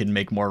then you can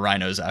make more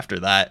Rhinos after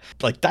that.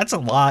 Like, that's a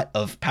lot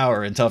of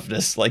power and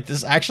toughness. Like,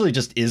 this actually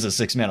just is a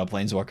 6 mana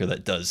planeswalker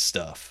that does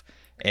stuff.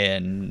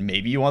 And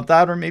maybe you want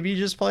that, or maybe you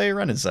just play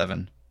Wrenn and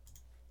 7.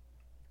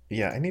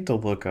 Yeah, I need to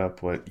look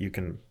up what you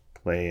can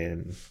play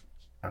in,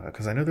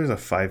 because I know there's a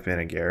 5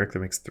 mana Garruk that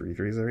makes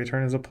 3/3s every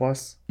turn as a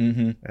plus,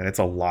 Mm-hmm. and it's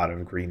a lot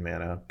of green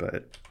mana,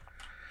 but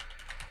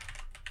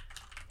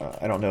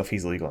I don't know if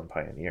he's legal in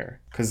Pioneer,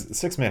 because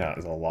 6 mana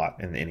is a lot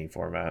in any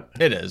format.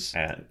 It is.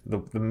 And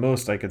the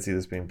most I could see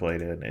this being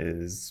played in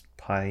is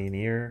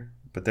Pioneer,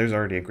 but there's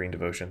already a Green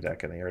Devotion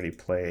deck, and they already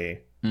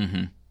play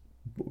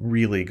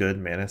really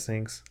good mana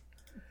sinks.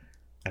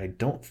 I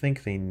don't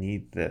think they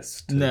need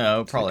this.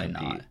 No, probably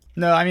not.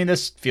 No, I mean,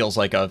 this feels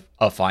like a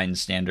fine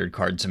standard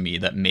card to me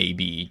that may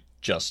be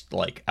just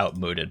like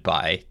outmoded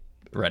by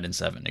Wrenn and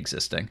 7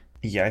 existing.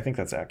 Yeah, I think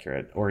that's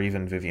accurate. Or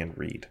even Vivian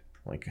Reed,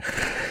 like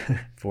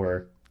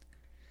for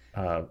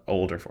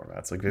older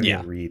formats. Like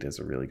Vivian Reed is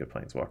a really good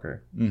planeswalker.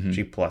 Mm-hmm.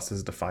 She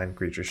pluses defined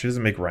creatures. She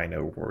doesn't make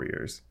Rhino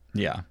Warriors.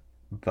 Yeah.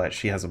 But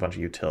she has a bunch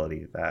of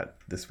utility that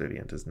this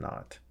Vivian does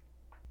not.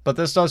 But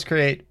this does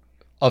create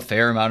a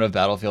fair amount of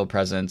battlefield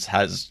presence,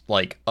 has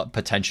like a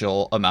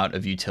potential amount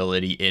of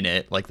utility in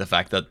it. Like the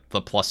fact that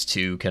the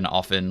 +2 can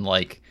often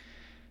like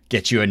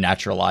get you a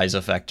naturalize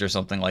effect or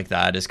something like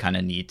that is kind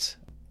of neat.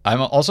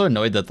 I'm also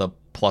annoyed that the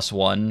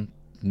 +1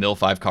 mill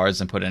 5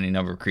 cards and put any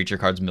number of creature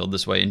cards milled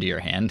this way into your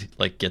hand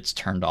like gets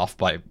turned off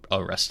by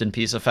a Rest in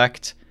Peace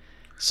effect.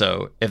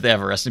 So if they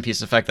have a Rest in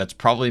Peace effect, that's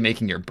probably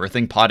making your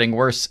Birthing Podding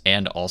worse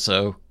and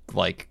also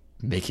like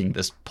making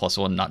this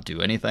 +1 not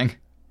do anything.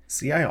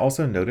 See, I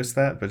also noticed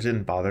that, but it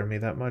didn't bother me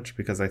that much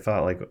because I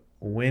thought, like,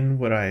 when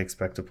would I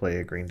expect to play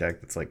a green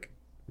deck that's like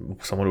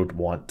someone would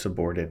want to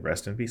board in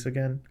Rest in Peace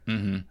again?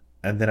 Mm-hmm.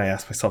 And then I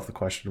asked myself the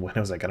question, when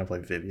was I going to play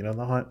Vivian on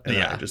the Hunt? And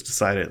I just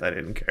decided I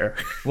didn't care.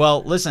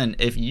 Well, listen,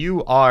 if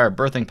you are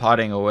Birthing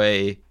Podding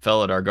away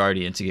Felidar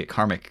Guardian to get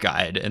Karmic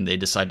Guide and they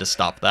decide to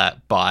stop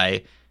that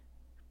by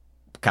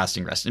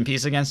casting Rest in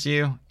Peace against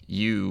you,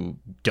 you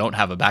don't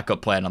have a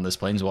backup plan on this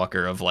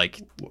planeswalker of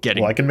like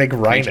getting. Well, I can make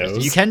Rhinos.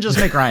 Creatures. You can just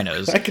make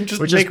Rhinos. I can just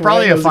which make is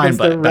probably Rhinos a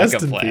fine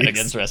backup plan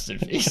against Rest in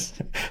Peace.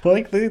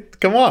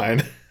 Come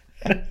on.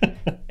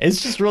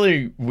 It's just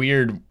really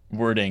weird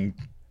wording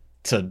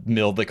to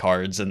mill the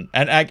cards, and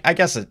I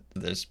guess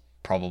there's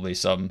probably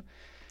some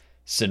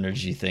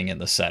synergy thing in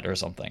the set or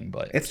something,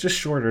 but it's just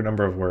shorter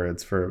number of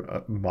words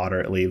for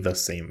moderately the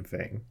same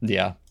thing.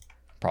 Yeah,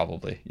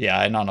 probably.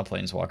 Yeah, and on a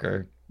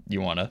planeswalker, you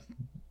want to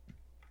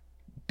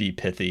be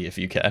pithy if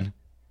you can.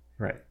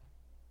 Right.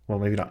 Well,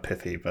 maybe not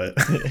pithy, but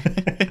all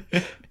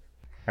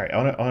right. I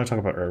want to talk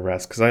about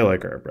Urabrask because I like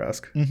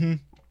Urabrask. Mm-hmm.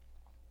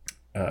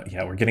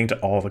 Yeah, we're getting to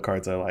all the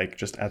cards I like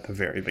just at the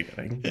very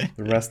beginning.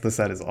 The rest of the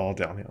set is all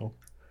downhill.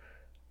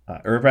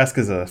 Urabrask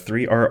is a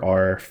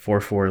 3/4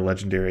 4/4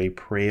 legendary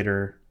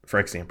Praetor,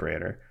 Phyrexian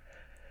Praetor.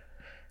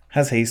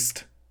 Has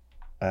haste.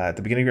 At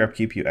the beginning of your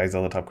upkeep, you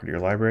exile the top card of your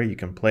library. You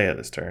can play it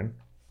this turn.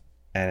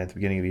 And at the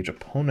beginning of each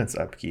opponent's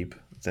upkeep,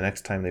 the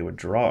next time they would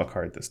draw a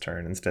card this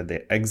turn, instead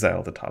they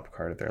exile the top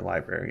card of their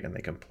library and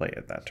they can play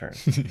it that turn.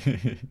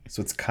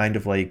 So it's kind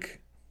of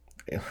like,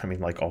 I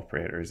mean, like all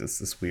Praetors, it's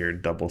this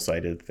weird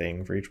double-sided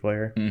thing for each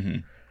player. Mm-hmm.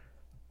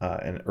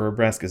 And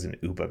Urabrask is an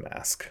Uba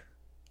Mask.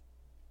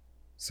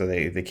 So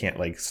they can't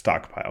like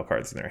stockpile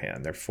cards in their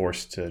hand. They're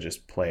forced to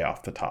just play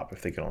off the top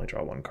if they can only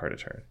draw one card a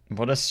turn.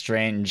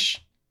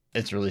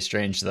 It's really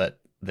strange that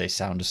they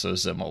sound so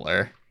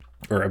similar.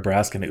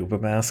 Urabrask and Uba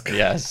Mask.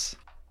 Yes.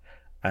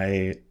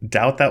 I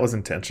doubt that was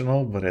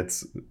intentional, but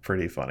it's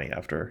pretty funny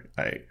after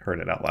I heard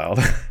it out loud.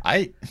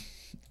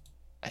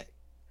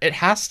 It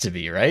has to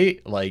be, right?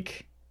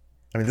 Like,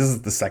 I mean, this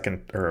is the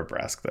second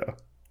Urabrask though.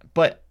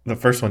 But the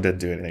first one didn't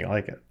do anything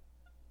like it.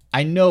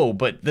 I know,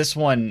 but this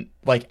one,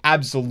 like,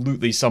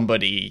 absolutely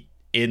somebody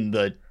on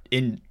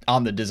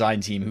the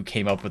design team who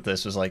came up with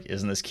this was like,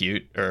 isn't this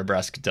cute?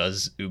 Urabrask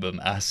does Uba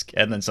Mask.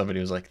 And then somebody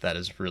was like, that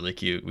is really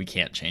cute. We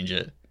can't change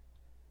it.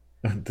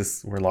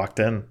 We're locked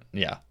in.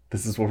 Yeah.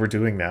 This is what we're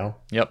doing now.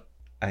 Yep.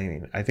 I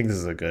mean, I think this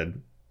is a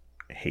good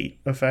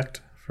hate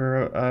effect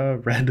for a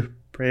red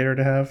Praetor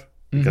to have,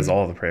 because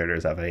all of the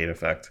Praetors have a hate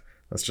effect.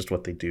 That's just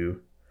what they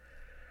do.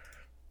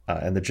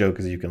 And the joke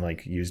is you can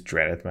like use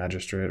Drannith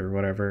Magistrate or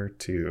whatever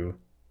to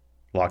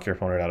lock your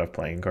opponent out of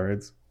playing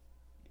cards.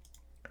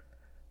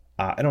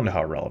 I don't know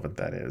how relevant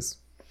that is.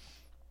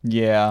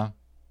 Yeah.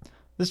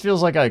 This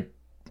feels like a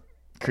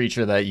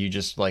creature that you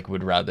just like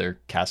would rather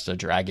cast a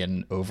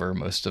dragon over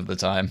most of the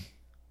time.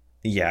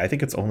 Yeah, I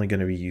think it's only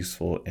going to be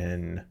useful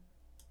in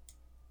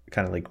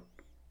kind of like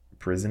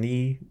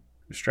prison-y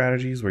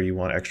strategies where you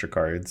want extra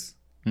cards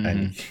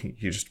and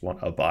you just want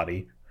a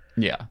body.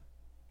 Yeah.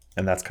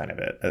 And that's kind of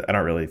it. I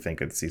don't really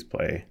think it sees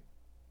play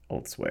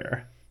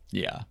elsewhere.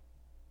 Yeah.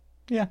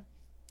 Yeah.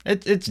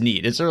 It's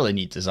neat. It's a really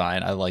neat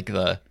design. I like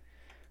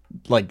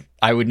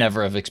I would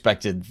never have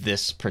expected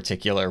this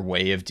particular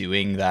way of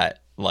doing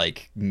that,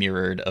 like,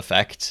 mirrored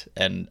effect.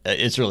 And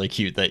it's really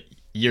cute that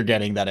you're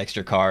getting that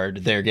extra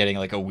card. They're getting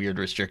like a weird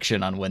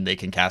restriction on when they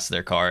can cast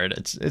their card.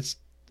 It's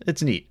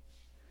neat.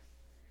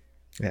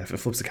 Yeah, if it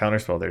flips a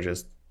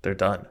counterspell, they're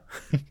done.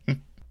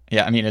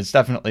 Yeah, I mean, it's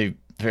definitely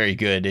very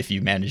good if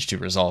you manage to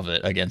resolve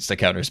it against a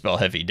counterspell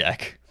heavy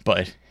deck,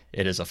 but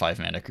it is a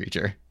 5-mana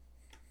creature.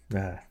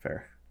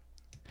 Fair.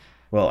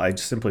 Well, I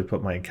just simply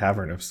put my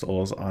Cavern of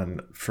Souls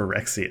on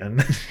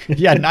Phyrexian.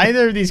 Yeah,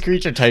 neither of these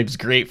creature types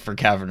great for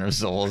Cavern of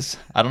Souls.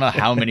 I don't know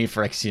how many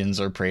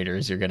Phyrexians or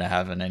Praetors you're going to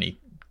have in any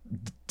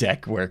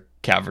deck where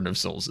Cavern of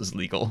Souls is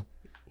legal.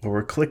 Well,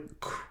 we're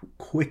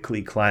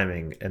quickly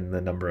climbing in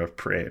the number of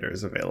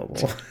Praetors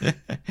available.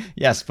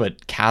 Yes,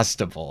 but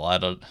castable.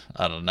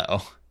 I don't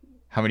know.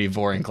 How many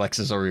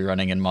Vorinclexes are we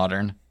running in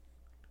Modern?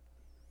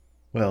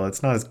 Well,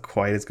 it's not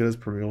quite as good as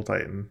Primeval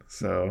Titan,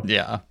 so...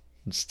 Yeah,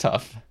 it's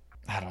tough.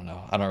 I don't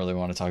know. I don't really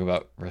want to talk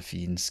about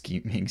Rafine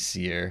Scheming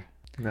Seer.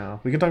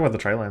 No, we can talk about the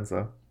Trilands,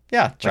 though.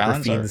 Yeah,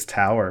 Trilands like Rafine's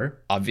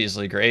Tower.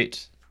 Obviously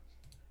great.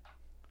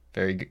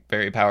 Very,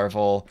 very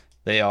powerful.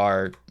 They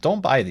are...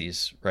 Don't buy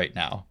these right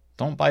now.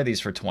 Don't buy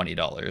these for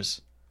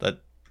 $20.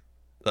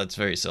 That's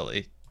very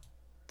silly.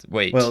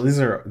 Wait. Well, these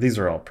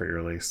are all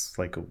pre-release,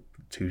 like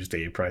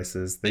Tuesday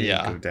prices. They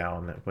go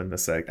down when the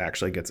set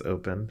actually gets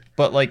opened.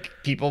 But like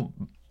people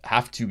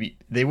have to be,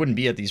 they wouldn't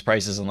be at these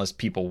prices unless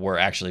people were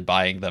actually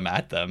buying them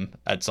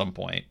at some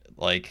point.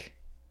 Like,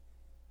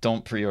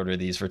 don't pre-order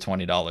these for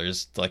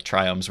 $20. Like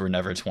Triumphs were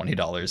never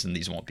 $20, and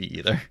these won't be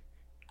either.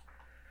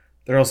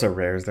 They're also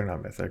rares. They're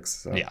not mythics,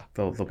 so yeah,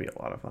 they'll be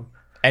a lot of fun.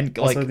 And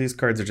also, like, these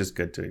cards are just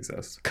good to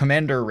exist.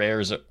 Commander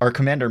rares or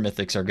Commander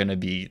mythics are going to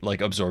be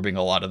like absorbing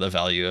a lot of the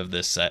value of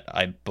this set,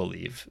 I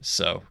believe.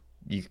 So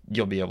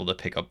you'll be able to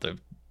pick up the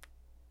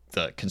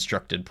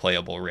constructed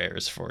playable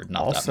rares for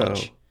not that much.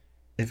 Also,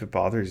 if it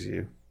bothers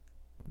you,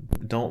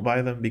 don't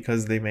buy them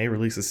because they may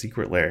release a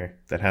secret lair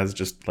that has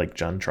just like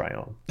Jund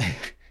Triumph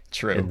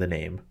True. in the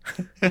name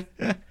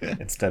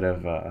instead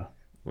of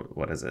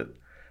what is it,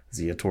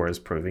 Ziator's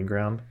Proving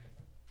Ground.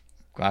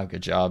 Wow,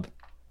 good job.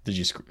 Did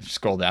you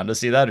scroll down to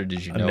see that, or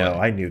did you know No, it?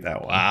 I knew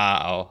that one.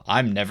 Wow,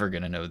 I'm never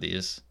gonna know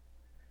these.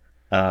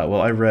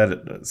 Well, I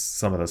read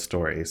some of the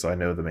story, so I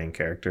know the main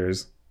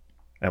characters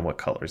and what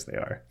colors they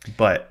are.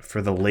 But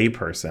for the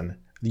layperson,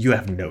 you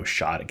have no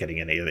shot at getting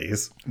any of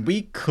these.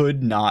 We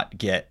could not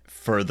get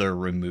further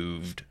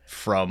removed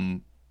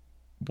from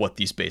what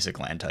these basic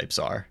land types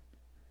are.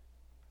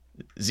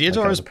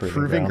 Ziator's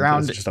Proving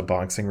Ground is just a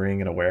boxing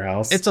ring in a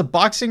warehouse. It's a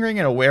boxing ring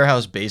in a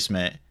warehouse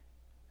basement.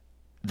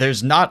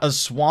 There's not a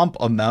swamp,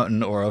 a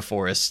mountain, or a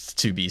forest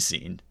to be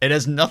seen. It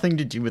has nothing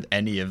to do with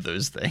any of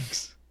those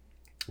things.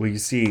 Well, you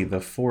see, the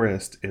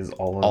forest is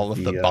all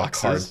of the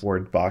boxes,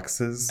 cardboard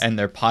boxes. And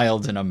they're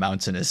piled in a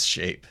mountainous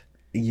shape.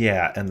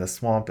 Yeah, and the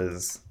swamp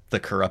is... the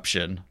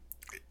corruption.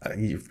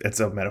 It's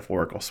a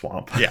metaphorical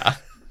swamp. Yeah.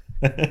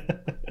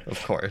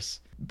 Of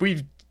course.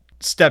 We've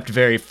stepped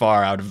very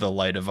far out of the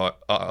light of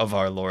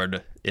our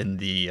Lord in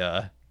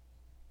the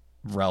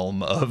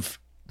realm of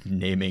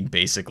naming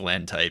basic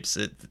land types.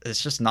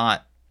 It's just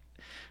not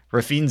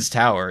Rafine's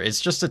tower.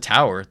 It's just a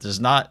tower. There's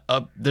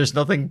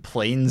nothing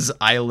plains,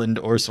 island,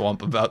 or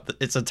swamp about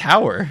it's a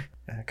tower.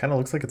 It kind of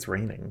looks like it's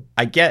raining.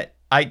 I get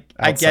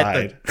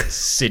Outside. that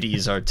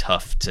cities are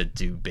tough to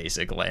do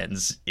basic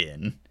lands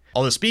in.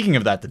 Although speaking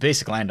of that, the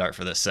basic land art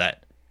for this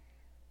set,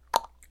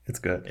 it's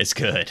good. It's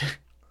good.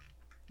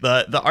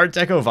 The Art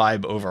Deco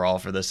vibe overall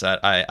for this set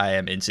I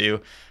am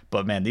into,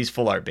 but man, these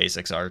full art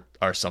basics are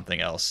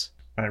something else.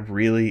 I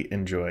really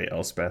enjoy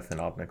Elspeth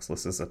and Ob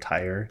Nixilis's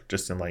attire,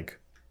 just in like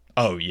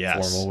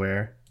formal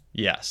wear.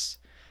 Yes.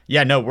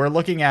 Yeah, no, we're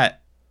looking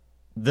at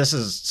this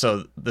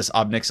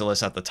Ob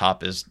Nixilis at the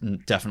top is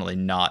definitely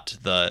not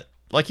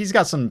he's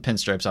got some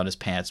pinstripes on his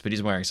pants, but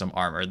he's wearing some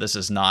armor. This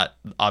is not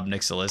Ob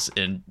Nixilis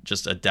in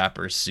just a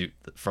dapper suit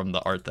from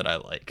the art that I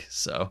like.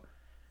 So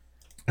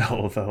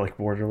oh, the like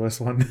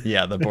borderless one.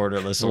 Yeah, the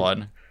borderless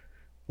one.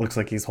 Looks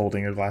like he's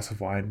holding a glass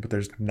of wine, but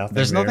there's nothing.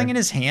 There's nothing in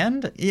his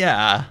hand.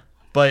 Yeah,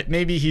 but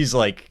maybe he's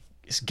like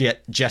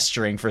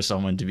gesturing for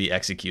someone to be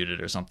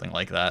executed or something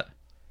like that.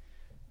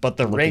 But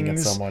the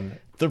rings,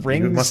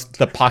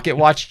 the pocket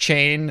watch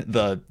chain,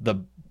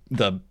 the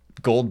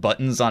gold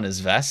buttons on his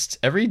vest,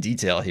 every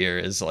detail here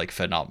is like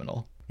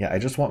phenomenal. Yeah, I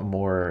just want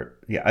more.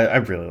 Yeah, I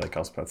really like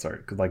Elspeth's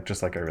art.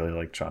 Just like I really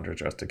like Chandra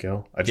Dressed to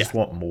Kill. I just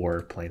want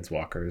more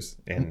planeswalkers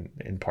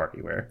in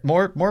party wear.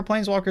 More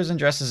planeswalkers in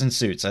dresses and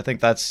suits. I think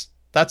that's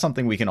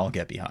something we can all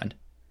get behind.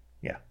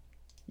 Yeah,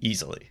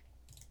 easily.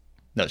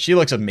 No, she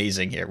looks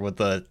amazing here with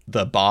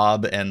the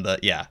bob and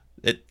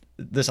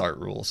this art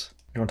rules.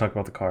 You want to talk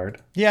about the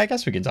card? Yeah, I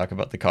guess we can talk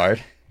about the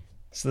card.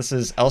 So this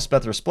is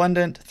Elspeth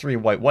Resplendent, 3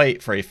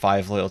 white for a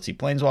 5 loyalty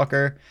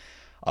planeswalker.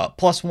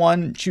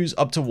 +1, choose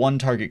up to 1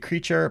 target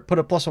creature, put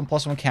a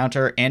 +1/+1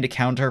 counter and a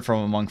counter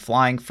from among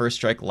flying, first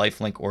strike,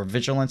 lifelink, or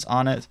vigilance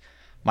on it.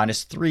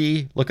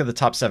 -3, look at the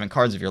top 7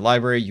 cards of your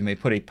library. You may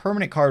put a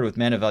permanent card with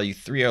mana value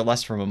 3 or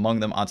less from among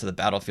them onto the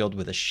battlefield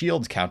with a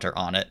shield counter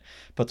on it.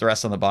 Put the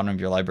rest on the bottom of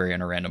your library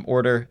in a random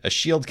order. A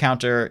shield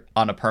counter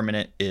on a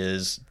permanent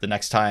is the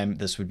next time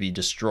this would be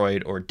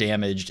destroyed or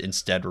damaged,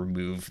 instead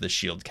remove the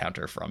shield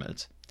counter from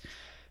it.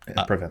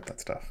 And prevent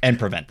that stuff. And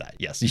prevent that,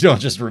 yes. You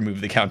don't just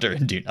remove the counter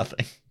and do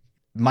nothing.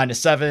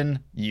 -7,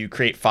 you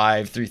create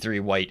 5 3/3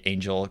 white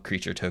angel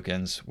creature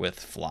tokens with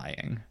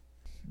flying.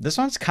 This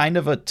one's kind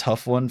of a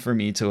tough one for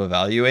me to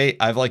evaluate.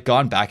 I've like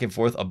gone back and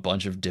forth a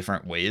bunch of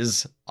different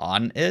ways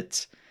on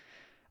it.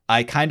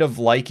 I kind of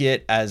like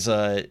it as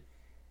a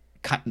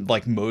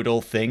like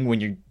modal thing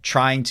when you're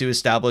trying to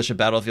establish a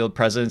battlefield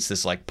presence.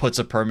 This like puts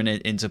a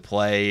permanent into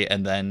play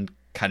and then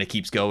kind of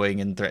keeps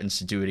going and threatens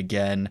to do it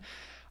again.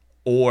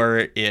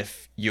 Or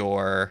if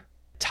you're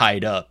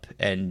tied up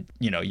and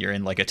you're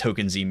in like a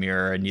token Z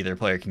mirror and neither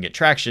player can get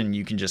traction,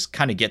 you can just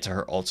kind of get to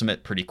her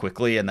ultimate pretty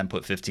quickly and then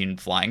put 15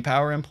 flying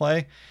power in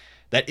play.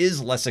 That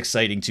is less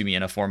exciting to me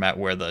in a format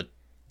where the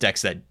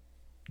decks that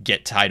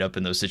get tied up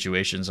in those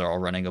situations are all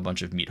running a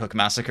bunch of Meat Hook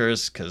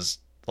Massacres, because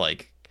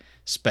like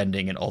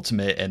spending an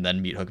ultimate and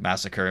then Meat Hook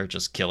Massacre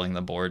just killing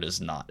the board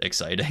is not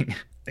exciting.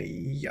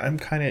 I'm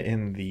kind of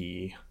in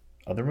the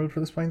other mode for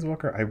this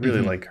Planeswalker. I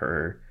really like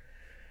her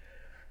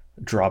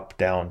drop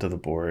down to the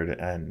board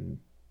and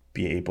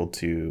be able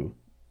to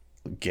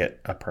get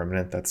a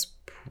permanent that's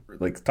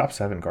like top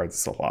 7 cards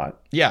is a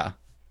lot. Yeah.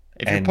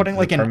 If you're putting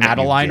like an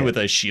Adeline with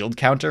a shield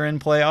counter in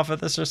play off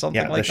of this or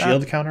something like that. Yeah, the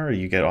shield counter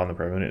you get on the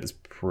permanent is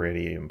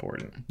pretty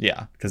important.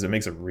 Yeah. Because it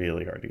makes it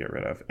really hard to get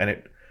rid of. And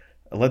it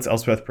lets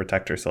Elspeth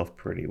protect herself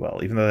pretty well,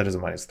 even though that is a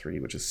 -3,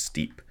 which is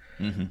steep.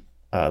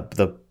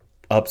 The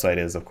upside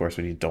is, of course,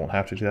 when you don't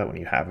have to do that, when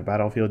you have a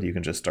battlefield, you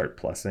can just start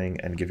plussing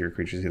and give your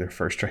creatures either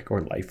first strike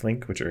or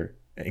lifelink, which are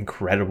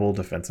incredible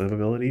defensive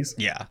abilities.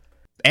 Yeah.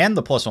 And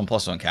the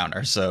 +1/+1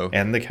 counter.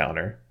 And the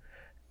counter.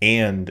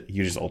 And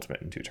you just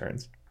ultimate in 2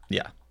 turns.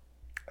 Yeah.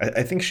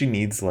 I think she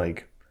needs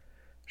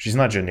she's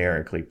not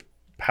generically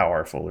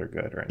powerful or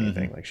good or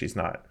anything. Like she's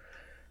not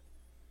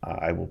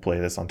I will play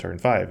this on turn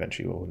 5 and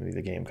she will win me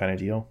the game kind of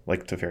deal.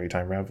 Like Teferi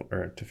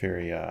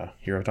Teferi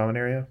Hero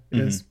Dominaria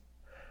is.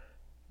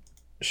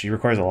 She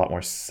requires a lot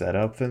more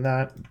setup than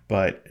that,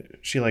 but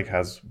she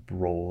has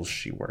roles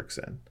she works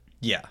in.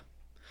 Yeah.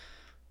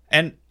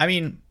 And I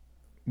mean,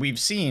 we've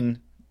seen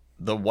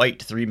the white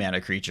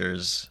 3-mana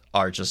creatures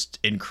are just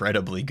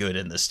incredibly good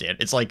in this stand.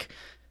 It's like,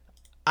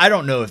 I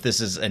don't know if this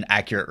is an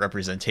accurate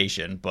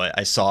representation, but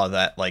I saw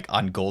that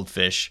on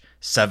Goldfish,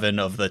 7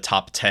 of the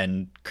top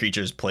 10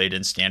 creatures played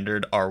in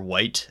Standard are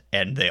white,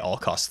 and they all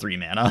cost 3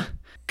 mana.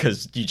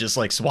 Because you just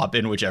swap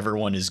in whichever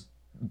one is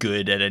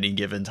good at any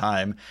given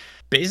time.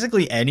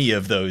 Basically any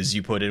of those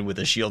you put in with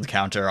a shield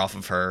counter off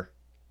of her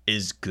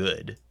is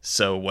good.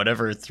 So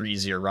whatever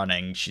 3s you're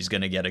running, she's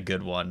going to get a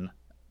good one.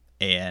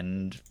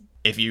 And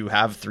if you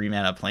have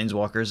 3-mana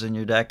planeswalkers in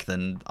your deck,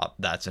 then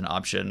that's an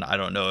option. I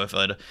don't know if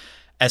an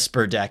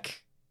Esper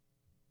deck...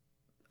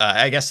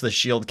 I guess the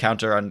shield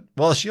counter on...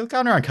 Well, a shield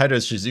counter on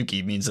Kaido's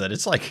Shizuki means that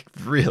it's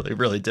really,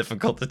 really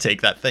difficult to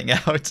take that thing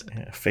out.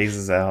 Yeah,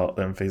 phases out,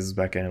 then phases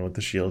back in with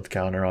the shield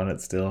counter on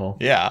it still.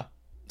 Yeah.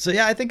 So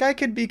yeah, I think I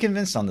could be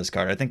convinced on this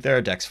card. I think there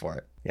are decks for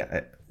it.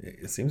 Yeah,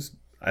 it seems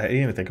I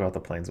didn't even think about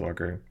the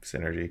Planeswalker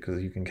synergy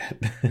because you can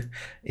get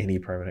any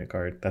permanent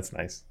card. That's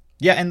nice.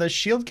 Yeah, and the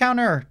shield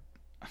counter,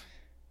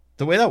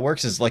 the way that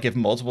works is like if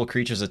multiple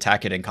creatures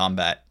attack it in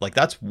combat, like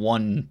that's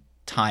one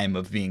time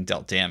of being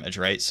dealt damage,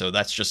 right? So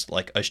that's just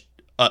like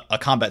a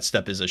combat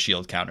step is a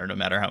shield counter no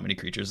matter how many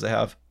creatures they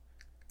have.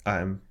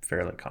 I'm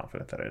fairly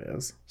confident that it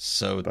is.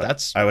 So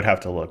But I would have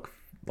to look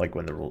like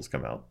when the rules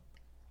come out.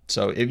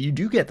 so if you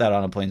do get that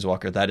on a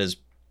Planeswalker, that is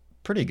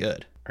pretty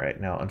good. All right,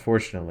 now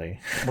unfortunately,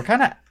 We're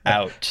kind of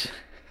out.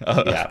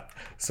 yeah.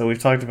 So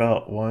we've talked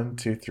about 1,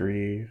 2,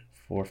 3,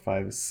 4,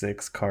 5,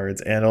 6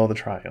 cards and all the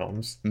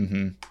triomes.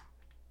 Mm-hmm.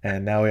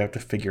 And now we have to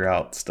figure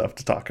out stuff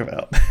to talk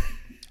about.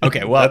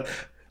 Okay, well,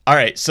 all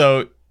right.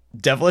 So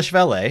Devilish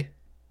Valet,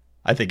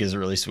 I think, is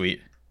really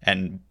sweet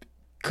and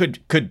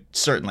could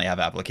certainly have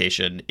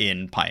application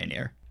in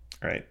Pioneer.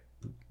 All right.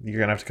 You're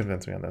going to have to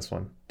convince me on this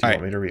one. Do you All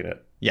want me to read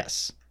it?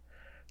 Yes.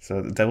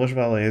 So the Devilish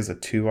Valet is a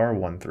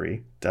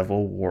 2/1/3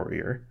 Devil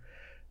Warrior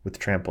with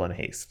Trample and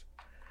Haste.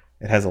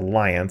 It has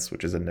Alliance,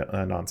 which is a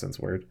nonsense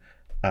word.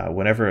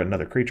 Whenever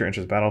another creature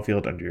enters the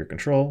battlefield under your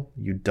control,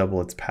 you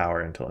double its power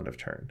until end of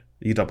turn.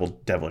 You double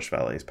Devilish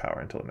Valet's power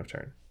until end of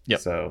turn. Yep.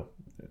 So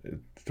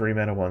 3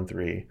 mana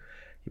 1/3.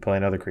 You play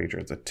another creature,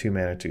 it's a 2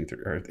 mana 2/3,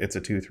 or it's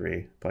a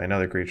 2/3. Play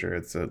another creature,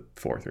 it's a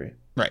 4/3.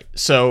 Right.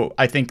 So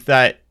I think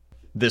that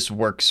this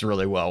works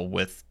really well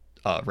with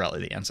Rally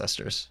the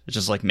Ancestors. It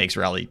just like makes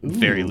Rally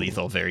very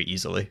lethal very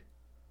easily.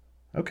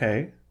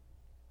 Okay.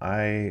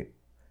 I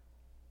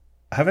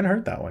haven't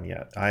heard that one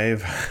yet.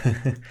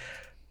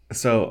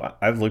 So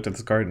I've looked at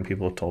this card and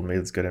people have told me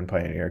it's good in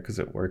Pioneer because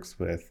it works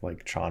with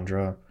like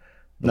Chandra.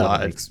 No,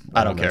 I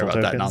don't care about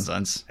that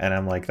nonsense. And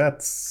I'm like,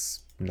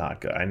 that's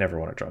not good. I never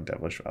want to draw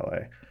Devilish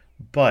Valet.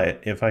 But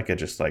if I could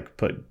just like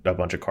put a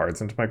bunch of cards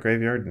into my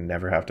graveyard and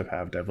never have to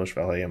have Devilish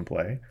Valet in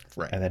play,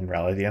 right, and then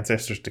rally the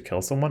ancestors to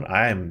kill someone,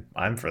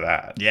 I'm for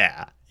that.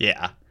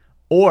 Yeah.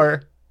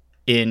 Or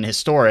in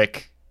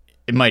Historic,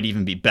 it might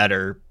even be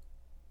better.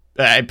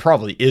 It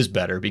probably is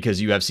better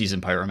because you have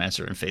Seasoned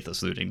Pyromancer and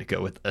Faithless Looting to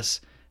go with this.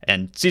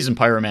 And Seasoned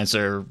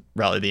Pyromancer,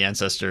 Rally the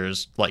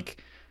Ancestors,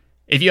 like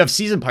if you have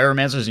Seasoned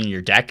Pyromancers in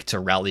your deck to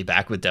rally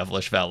back with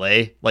Devilish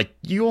Valet, like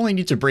you only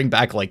need to bring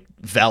back like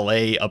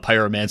Valet, a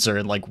Pyromancer,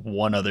 and like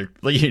one other,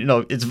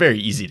 it's very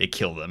easy to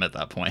kill them at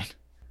that point.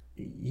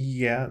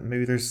 Yeah,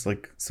 maybe there's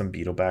like some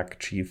Beetleback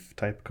Chief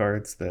type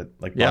cards that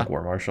like block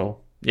War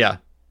Marshal. Yeah,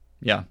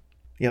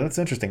 that's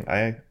interesting.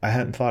 I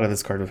hadn't thought of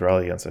this card with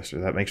Rally the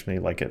Ancestors. That makes me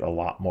like it a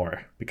lot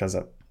more because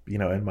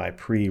in my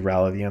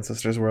pre-Rally the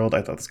Ancestors world,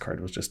 I thought this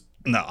card was just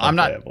I'm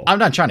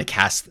not trying to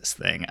cast this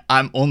thing.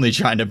 I'm only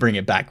trying to bring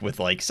it back with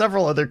like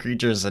several other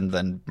creatures and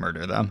then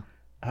murder them.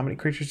 How many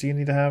creatures do you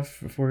need to have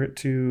for it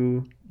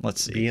to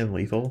be in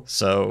lethal?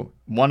 So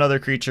one other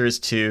creature is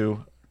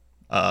 2,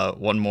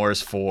 one more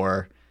is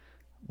 4,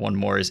 one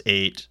more is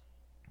 8.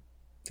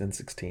 10,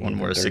 16. One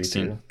more is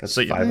 16. That's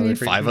so 5 other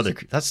 5 other.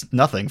 That's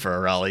nothing for a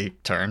Rally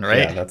turn,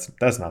 right? Yeah,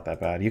 that's not that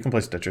bad. You can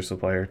play Stitcher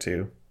Supplier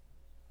too.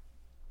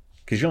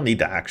 Because you'll need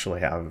to actually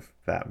have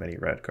that many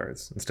red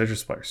cards. And Stitcher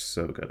Supplier is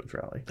so good with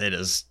Rally. It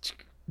is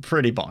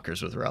pretty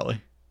bonkers with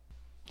Rally.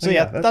 So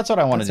that's what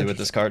I want to do with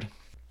this card.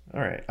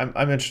 All right.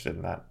 I'm interested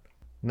in that.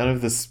 None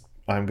of this,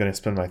 I'm going to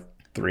spend my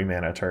 3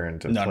 mana turn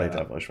to play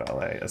Devilish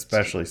Valet,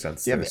 especially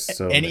since there's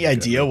so many. Any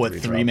idea what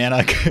 3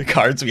 mana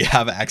cards we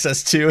have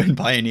access to in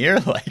Pioneer?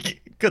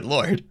 Like, good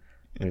lord.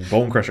 I mean,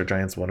 Bone Crusher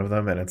Giant's one of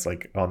them, and it's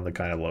like on the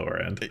kind of lower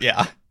end.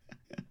 Yeah.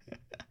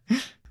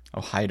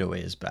 Oh,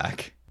 Hideaway is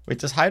back. Wait,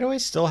 does Hideaway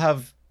still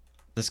have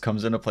this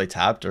comes into play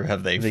tapped, or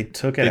have they? They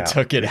took it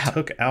out. They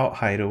took out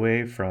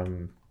Hideaway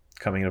from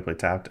coming into play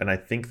tapped, and I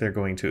think they're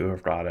going to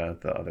errata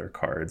the other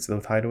cards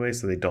with Hideaway,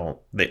 so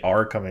they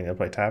are coming into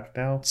play tapped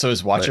now. So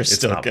is Watcher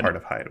still not part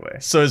of Hideaway?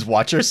 So is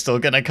Watcher still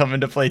gonna come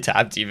into play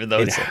tapped, even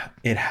though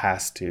it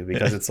has to,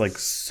 because it's like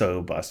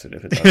so busted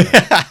if it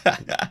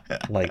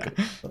doesn't. Like,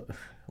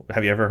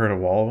 have you ever heard of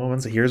Wall of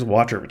Omens? Here's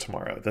Watcher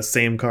tomorrow, the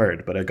same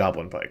card but a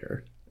Goblin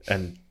Piker,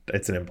 and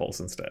it's an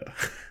Impulse instead.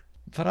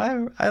 But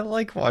I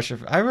like Watcher.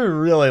 I would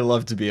really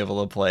love to be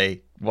able to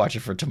play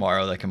Watcher for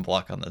tomorrow that can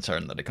block on the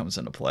turn that it comes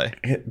into play.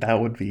 That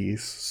would be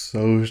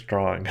so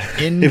strong.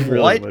 In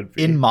what? Really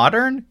in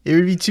Modern? It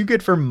would be too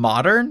good for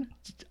Modern?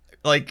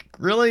 Like,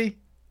 really?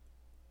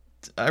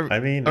 I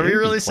mean, are we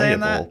really saying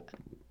that?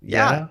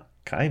 Yeah,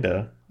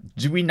 kinda.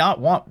 Do we not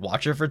want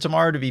Watcher for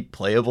tomorrow to be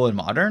playable in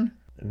Modern?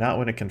 Not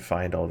when it can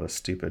find all the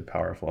stupid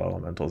powerful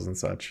elementals and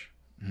such.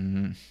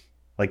 Mm-hmm.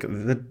 Like,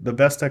 the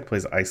best deck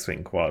plays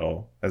Icewing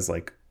Quaddle as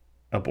like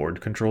a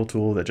board control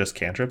tool that just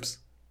cantrips,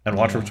 and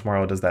Watcher for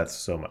Tomorrow does that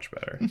so much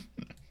better.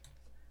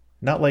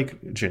 Not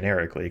like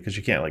generically, because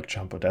you can't like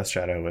jump a Death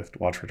Shadow with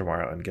Watch for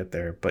Tomorrow and get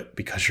there, but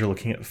because you're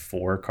looking at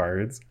 4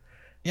 cards.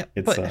 Yeah,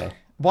 but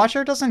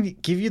Watcher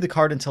doesn't give you the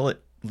card until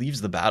it leaves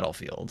the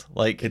battlefield.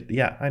 Like,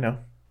 I know.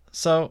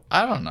 So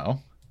I don't know.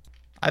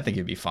 I think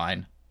it'd be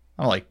fine.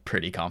 I'm like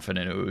pretty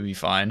confident it would be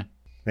fine.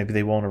 Maybe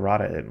they won't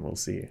errata it, and we'll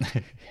see.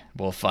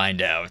 We'll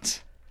find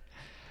out.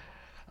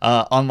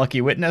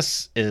 Unlucky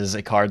Witness is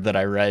a card that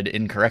I read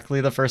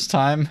incorrectly the first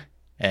time,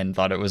 and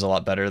thought it was a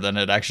lot better than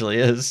it actually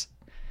is.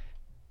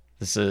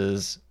 This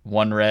is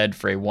 1 red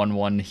for a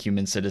 1/1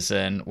 human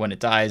citizen. When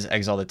it dies,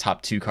 exile the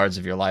top 2 cards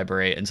of your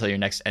library. Until your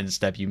next end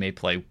step, you may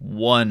play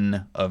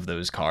 1 of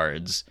those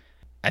cards.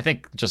 I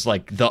think just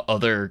like the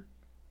other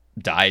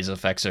dies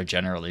effects are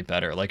generally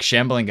better. Like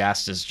Shambling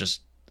Ghast is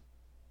just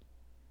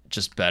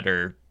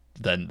better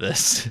than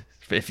this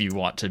if you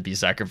want to be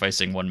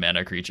sacrificing 1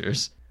 mana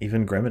creatures.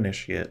 Even Grim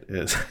Initiate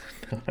is.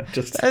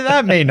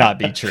 That may not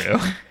be true.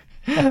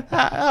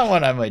 That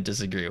one I might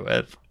disagree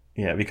with.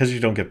 Yeah, because you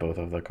don't get both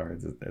of the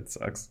cards, it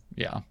sucks.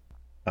 Yeah.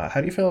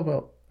 How do you feel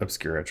about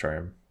Obscura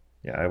Charm?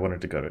 Yeah, I wanted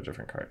to go to a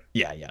different card.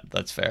 Yeah,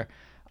 that's fair.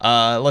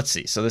 Let's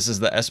see. So this is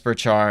the Esper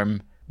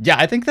Charm. Yeah,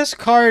 I think this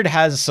card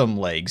has some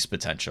legs,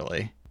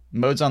 potentially.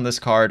 Modes on this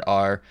card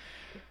are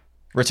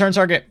return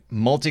target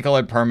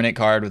multicolored permanent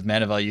card with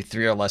mana value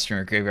 3 or less from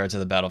your graveyard to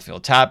the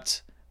battlefield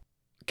tapped.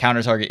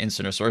 Counter target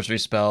instant or sorcery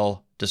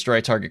spell.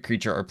 Destroy target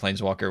creature or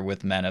planeswalker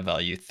with mana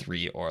value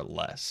 3 or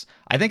less.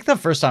 I think the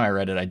first time I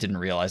read it, I didn't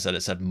realize that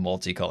it said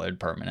multicolored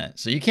permanent.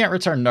 So you can't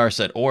return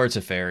Narset or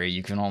Teferi.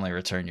 You can only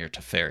return your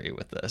Teferi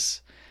with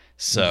this.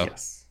 So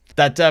yes.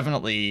 That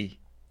definitely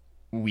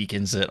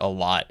weakens it a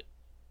lot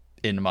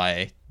in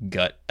my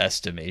gut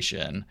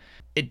estimation.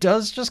 It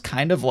does just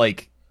kind of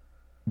like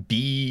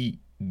be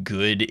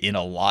good in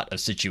a lot of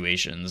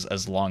situations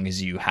as long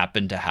as you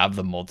happen to have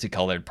the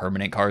multicolored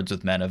permanent cards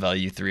with mana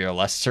value 3 or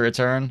less to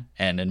return.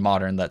 And in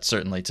Modern, that's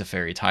certainly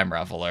Teferi Time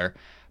Raveler.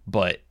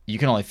 But you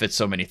can only fit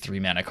so many 3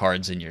 mana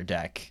cards in your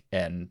deck.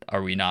 And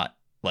are we not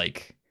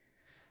like...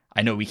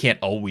 I know we can't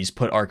always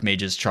put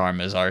Archmage's Charm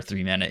as our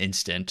 3 mana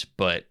instant,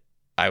 but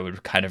I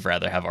would kind of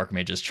rather have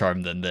Archmage's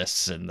Charm than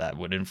this, and that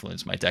would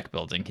influence my deck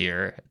building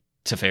here.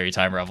 Teferi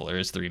Time Raveler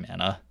is 3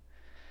 mana.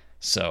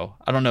 So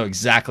I don't know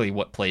exactly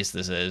what place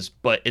this is,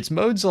 but its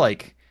modes,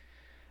 like,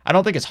 I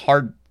don't think it's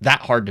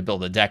that hard to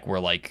build a deck where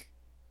like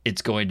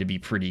it's going to be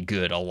pretty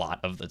good a lot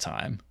of the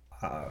time.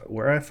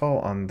 Where I fall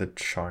on the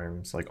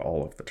charms, like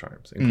all of the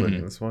charms,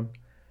 including this one,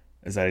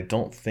 is that I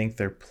don't think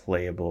they're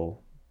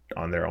playable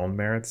on their own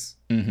merits.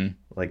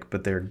 Like,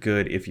 but they're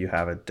good if you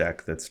have a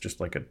deck that's just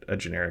like a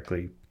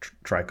generically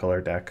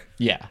tricolor deck.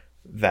 Yeah.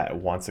 That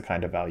wants a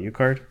kind of value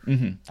card.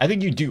 I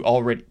think you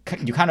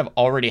kind of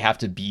already have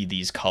to be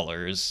these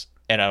colors.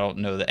 And I don't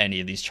know that any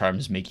of these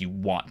charms make you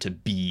want to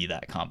be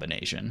that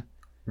combination.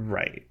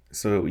 Right.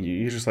 So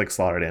you just like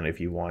slot it in if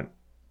you want,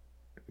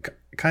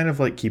 kind of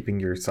like keeping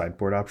your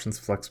sideboard options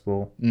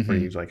flexible, where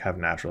you like have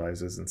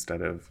naturalizes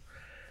instead of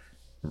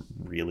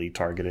really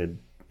targeted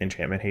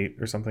enchantment hate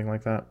or something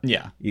like that.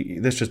 Yeah.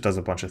 This just does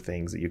a bunch of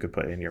things that you could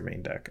put in your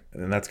main deck.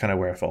 And that's kind of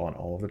where I fall on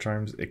all of the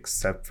charms,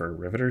 except for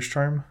Riveter's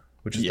Charm,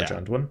 which is the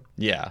Jund one.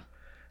 Yeah.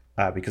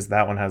 Because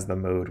that one has the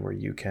mode where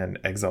you can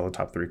exile the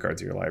top 3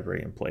 cards of your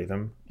library and play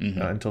them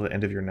until the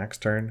end of your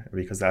next turn.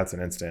 Because that's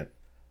an instant.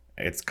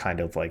 It's kind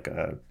of like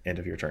a end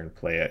of your turn,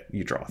 play it,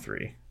 you draw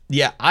 3.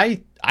 Yeah,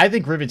 I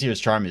think Riveteer's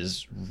Charm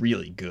is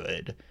really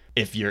good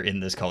if you're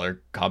in this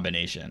color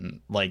combination.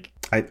 Like,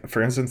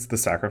 for instance, the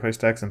sacrifice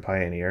decks in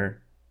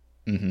Pioneer,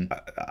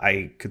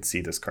 I could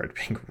see this card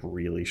being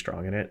really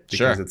strong in it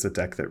because it's a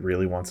deck that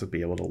really wants to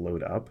be able to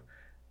load up.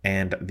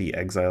 And the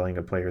exiling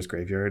a player's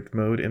graveyard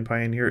mode in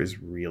Pioneer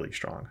is really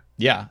strong.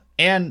 Yeah.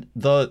 And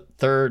the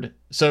third...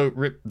 So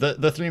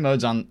the 3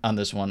 modes on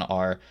this one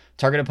are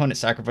target opponent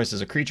sacrifices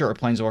a creature or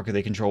planeswalker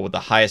they control with the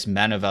highest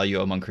mana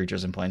value among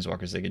creatures and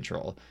planeswalkers they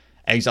control.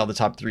 Exile the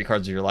top 3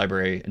 cards of your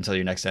library until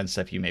your next end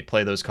step. You may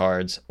play those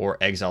cards, or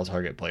exile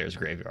target player's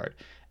graveyard.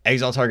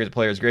 Exile target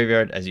player's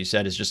graveyard, as you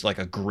said, is just like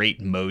a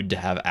great mode to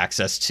have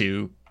access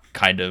to,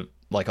 kind of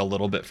like a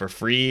little bit for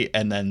free,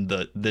 and then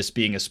this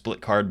being a split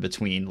card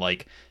between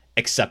like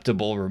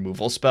acceptable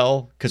removal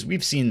spell, because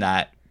we've seen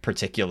that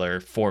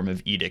particular form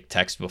of edict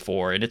text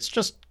before, and it's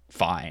just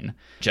fine.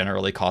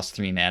 Generally costs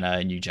 3 mana,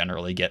 and you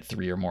generally get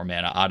 3 or more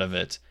mana out of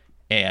it.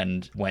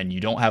 And when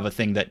you don't have a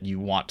thing that you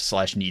want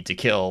 / need to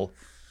kill,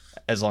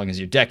 as long as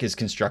your deck is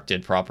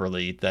constructed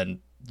properly,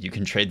 then you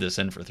can trade this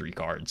in for 3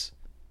 cards.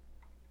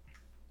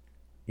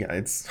 Yeah,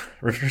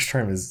 Riveter's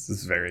Charm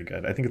is very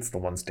good. I think it's the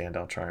one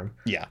standout charm.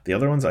 Yeah. The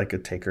other ones I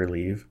could take or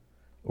leave,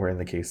 or in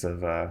the case of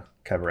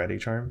Cabaretti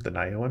Charm, the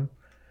Naya one,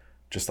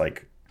 just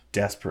like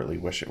desperately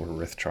wish it were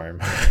Rith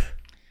Charm.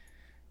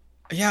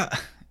 Yeah,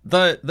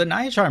 the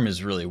Naya Charm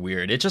is really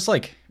weird. It just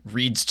like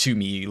reads to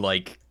me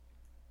like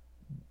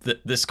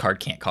this card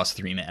can't cost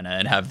 3 mana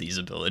and have these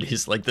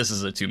abilities. Like, this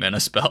is a 2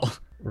 mana spell.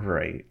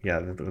 Right.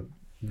 Yeah.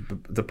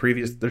 The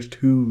previous, there's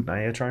 2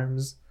 Naya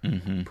Charms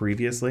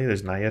previously.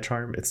 There's Naya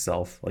Charm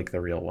itself, like the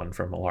real one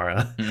from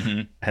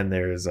Alara, and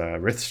there's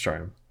Rith's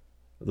Charm.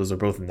 Those are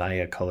both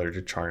Naya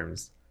colored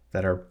charms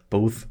that are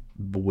both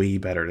way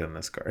better than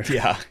this card.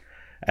 Yeah.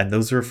 And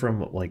those are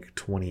from like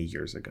 20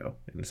 years ago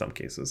in some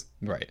cases.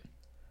 Right.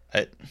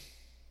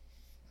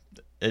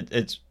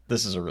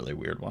 This is a really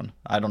weird one.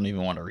 I don't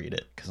even want to read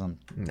it because I'm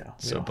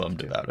so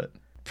bummed about it.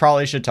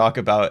 Probably should talk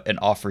about an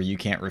offer you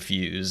can't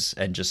refuse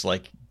and just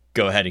like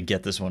go ahead and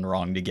get this one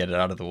wrong to get it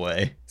out of the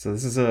way. So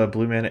this is a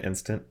blue mana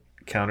instant,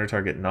 counter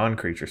target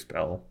non-creature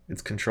spell.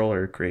 Its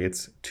controller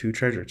creates 2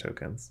 treasure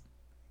tokens.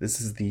 This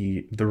is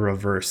the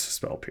reverse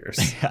Spell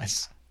Pierce.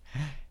 Yes.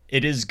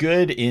 It is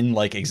good in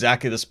like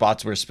exactly the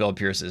spots where Spell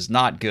Pierce is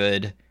not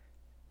good.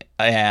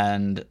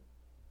 And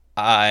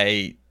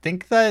I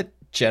think that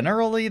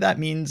generally that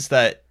means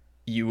that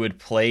you would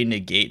play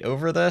Negate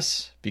over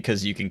this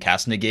because you can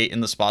cast Negate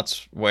in the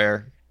spots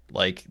where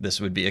like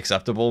this would be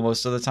acceptable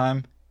most of the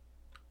time.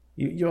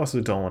 You also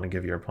don't want to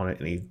give your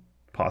opponent any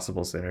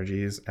possible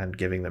synergies, and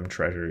giving them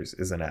treasures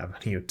is an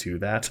avenue to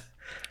that.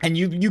 And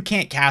you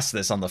can't cast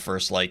this on the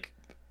first like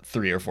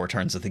 3 or 4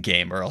 turns of the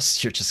game, or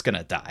else you're just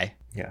gonna die.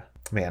 Yeah,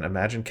 man,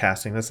 imagine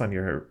casting this on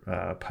your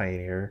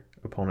Pioneer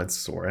opponent's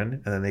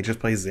Sorin, and then they just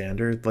play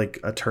Xander like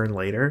a turn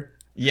later.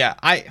 Yeah,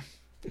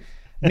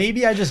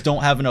 maybe I just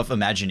don't have enough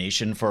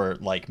imagination for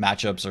like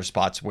matchups or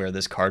spots where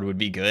this card would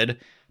be good,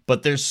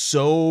 but there's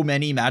so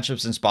many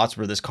matchups and spots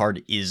where this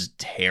card is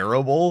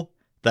terrible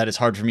that it's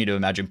hard for me to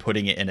imagine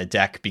putting it in a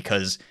deck,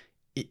 because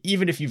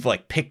even if you've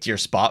like picked your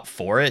spot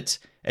for it,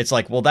 it's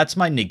like, well, that's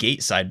my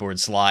Negate sideboard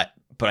slot,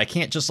 but I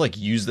can't just like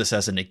use this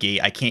as a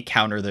Negate. I can't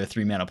counter their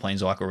 3-mana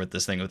Planeswalker with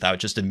this thing without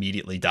just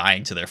immediately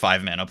dying to their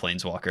 5-mana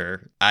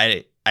Planeswalker.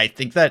 I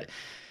think that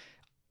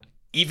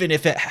even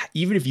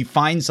if you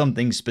find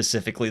something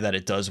specifically that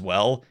it does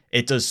well,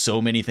 it does so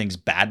many things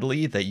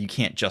badly that you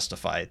can't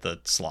justify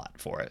the slot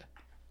for it.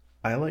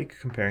 I like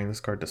comparing this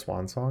card to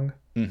Swan Song,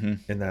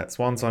 Mm-hmm. in that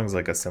Swan Song is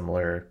like a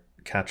similar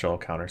catch-all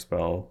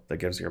counterspell that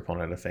gives your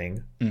opponent a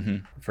thing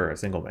for a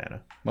single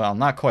mana. Well,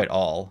 not quite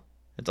all.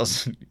 It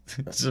doesn't.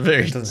 It's a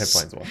very. It doesn't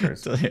hit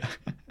planeswalkers. Yeah.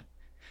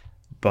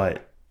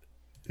 But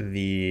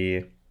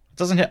it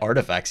doesn't hit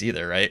artifacts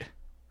either, right?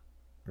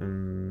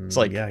 It's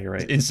like, yeah, you're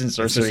right. Instant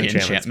sorcery,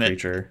 enchantment.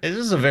 Creature. It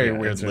is a very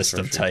weird list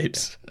of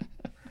types.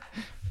 Yeah.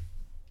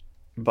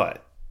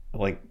 But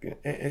like,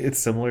 it's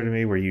similar to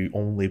me where you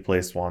only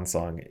play Swan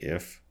Song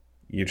if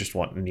you just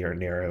want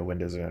narrow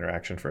windows of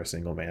interaction for a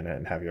single mana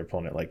and have your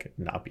opponent like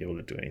not be able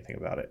to do anything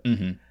about it.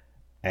 Mm-hmm.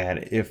 And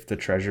if the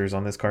treasures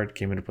on this card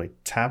came into play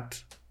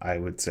tapped, I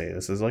would say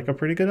this is like a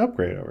pretty good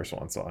upgrade over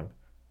Swan Song.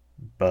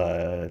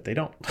 But they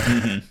don't.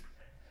 Mm-hmm.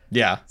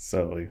 Yeah.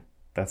 So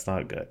that's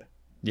not good.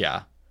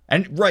 Yeah.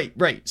 And right.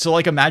 So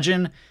like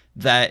imagine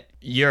that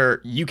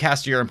you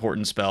cast your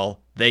important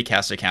spell, they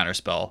cast a counter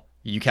spell,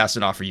 you cast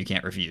an offer you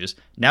can't refuse.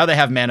 Now they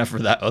have mana for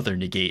that other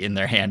negate in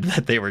their hand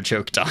that they were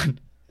choked on.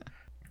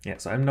 Yeah,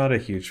 so I'm not a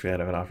huge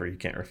fan of an offer you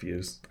can't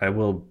refuse. I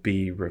will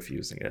be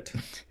refusing it.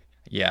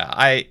 Yeah,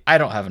 I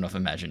don't have enough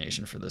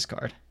imagination for this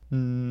card.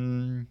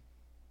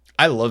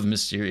 I love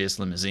Mysterious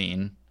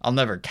Limousine. I'll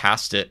never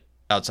cast it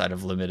outside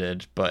of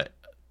Limited, but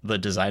the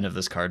design of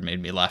this card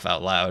made me laugh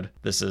out loud.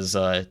 This is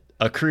a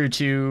Crew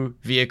 2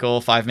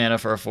 vehicle, 5 mana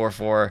for a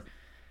 4/4.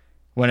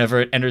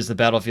 Whenever it enters the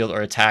battlefield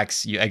or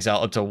attacks, you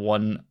exile up to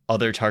one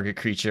other target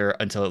creature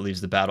until it leaves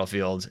the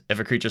battlefield.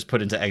 If a creature is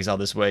put into exile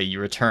this way, you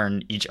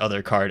return each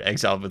other card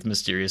exiled with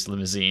Mysterious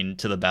Limousine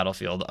to the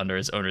battlefield under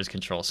its owner's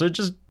control. So it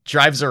just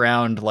drives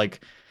around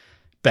like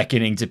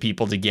beckoning to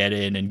people to get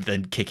in and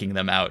then kicking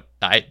them out.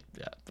 I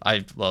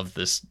love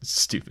this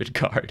stupid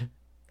card.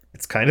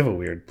 It's kind of a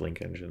weird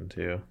blink engine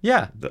too.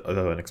 Yeah.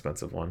 Though an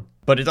expensive one.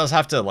 But it does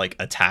have to like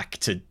attack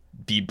to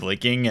be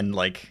blinking, and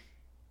like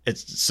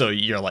it's so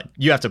you're like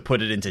you have to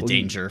put it into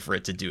danger for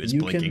it to do its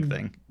blinking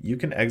thing. You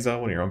can exile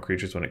one of your own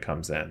creatures when it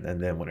comes in,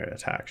 and then when it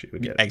attacks, you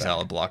would get exile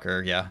it a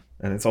blocker. Yeah,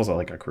 and it's also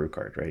like a crew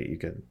card, right? You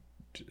can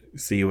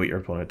see what your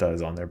opponent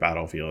does on their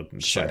battlefield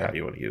and decide how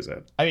you want to use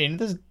it. I mean,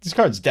 this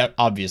card's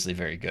obviously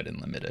very good in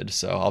Limited,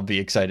 so I'll be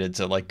excited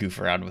to like goof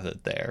around with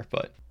it there.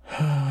 But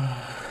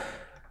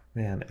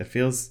man, it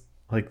feels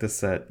like this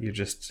set it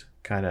just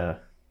kind of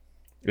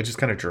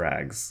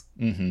drags.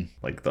 Mm-hmm.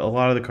 Like a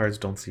lot of the cards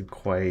don't seem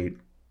quite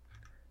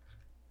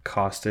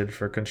costed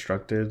for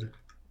constructed.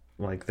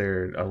 Like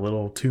they're a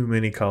little too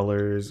many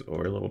colors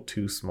or a little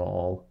too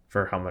small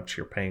for how much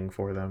you're paying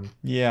for them.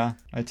 Yeah,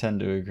 I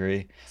tend to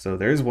agree. So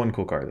there's one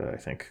cool card that I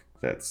think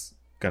that's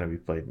going to be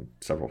played in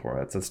several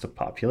formats. That's to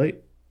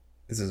Populate.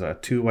 This is a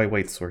 2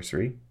 white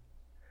sorcery.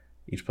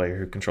 Each player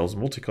who controls a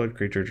multicolored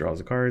creature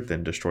draws a card,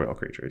 then destroy all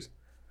creatures.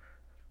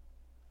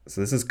 So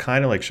this is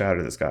kind of like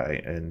Shadow the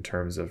Sky in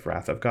terms of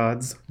Wrath of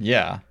Gods.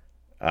 Yeah.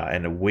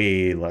 And a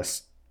way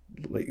less...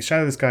 like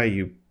Shadow the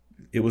Sky,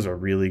 it was a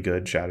really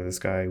good Shadow the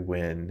Sky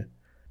when...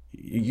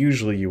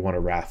 usually you want a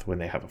Wrath when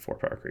they have a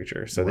 4-power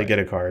creature. So They get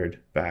a card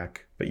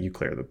back, but you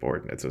clear the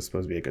board, and it's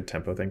supposed to be a good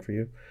tempo thing for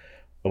you.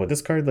 But with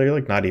this card, they're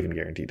like not even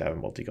guaranteed to have a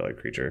multicolored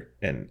creature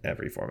in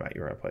every format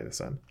you want to play this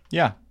in.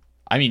 Yeah.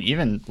 I mean,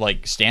 even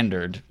like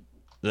Standard...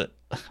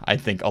 I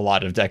think a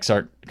lot of decks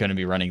aren't going to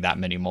be running that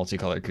many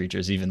multicolored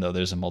creatures, even though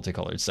there's a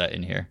multicolored set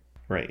in here.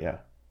 Right, yeah.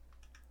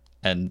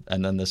 And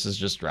then this is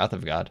just Wrath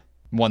of God.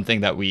 One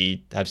thing that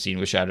we have seen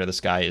with Shadow the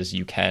Sky is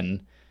you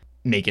can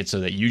make it so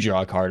that you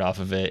draw a card off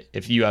of it.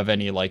 If you have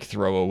any like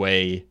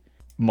throwaway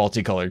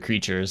multicolored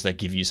creatures that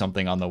give you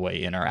something on the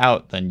way in or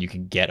out, then you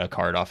can get a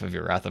card off of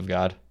your Wrath of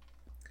God.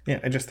 Yeah,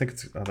 I just think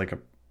it's like a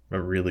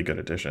really good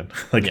addition.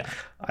 Like, yeah.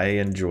 I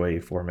enjoy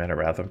 4-mana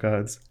Wrath of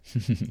Gods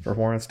for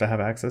Hornets to have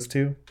access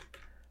to,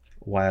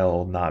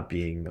 while not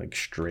being like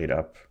straight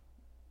up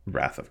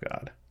Wrath of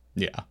God.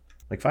 Yeah.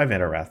 Like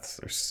 5-mana wraths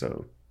are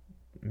so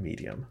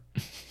medium.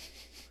 I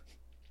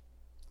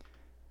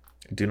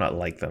do not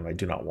like them. I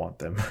do not want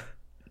them.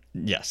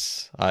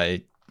 Yes,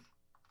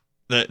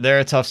 they're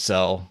a tough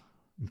sell,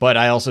 but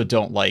I also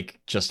don't like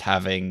just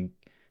having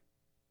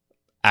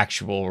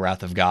actual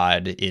Wrath of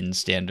God in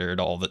standard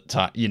all the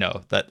time. You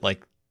know,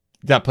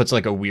 that puts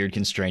like a weird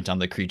constraint on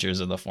the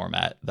creatures in the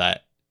format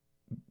that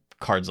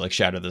cards like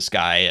Shatter the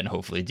Sky and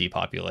hopefully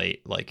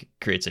Depopulate like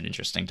creates an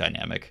interesting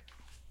dynamic.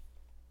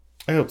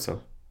 I hope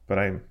so. But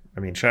I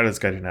mean, Shadow the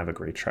Sky didn't have a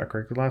great track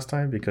record last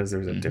time because there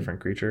was a different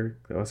creature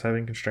that was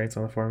having constraints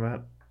on the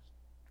format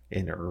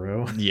in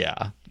Uro.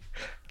 Yeah,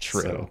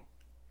 true. So,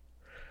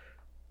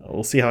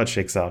 we'll see how it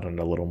shakes out in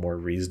a little more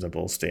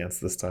reasonable stance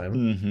this time.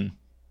 Mm-hmm.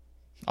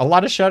 A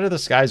lot of Shatter the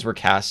Skies were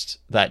cast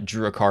that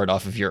drew a card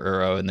off of your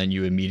Uro and then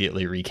you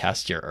immediately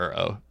recast your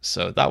Uro.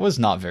 So that was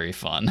not very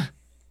fun.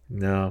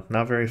 No,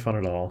 not very fun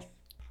at all.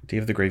 Do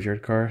you have the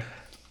graveyard card?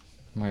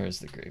 Where is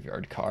the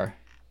graveyard card?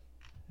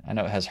 I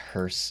know it has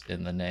Hearse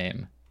in the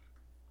name.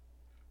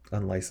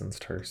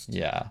 Unlicensed Hearse.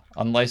 Yeah,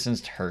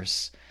 Unlicensed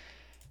Hearse.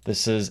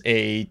 This is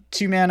a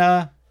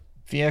 2-mana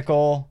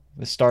vehicle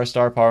with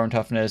Star, Power, and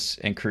Toughness,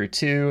 and Crew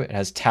 2. It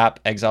has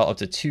tap, exile up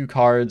to 2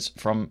 cards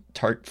from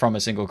a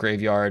single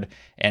graveyard,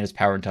 and its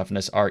Power and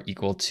Toughness are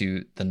equal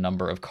to the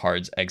number of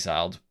cards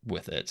exiled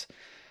with it.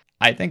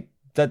 I think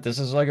that this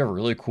is like a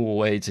really cool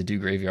way to do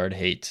graveyard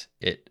hate.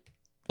 It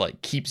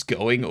like keeps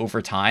going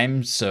over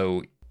time,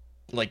 so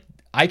like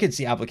I could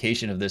see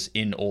application of this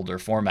in older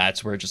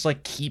formats where it just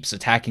like keeps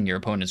attacking your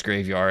opponent's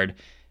graveyard.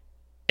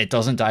 It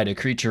doesn't die to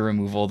creature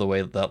removal the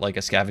way that like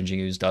a Scavenging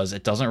Ooze does.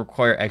 It doesn't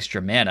require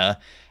extra mana.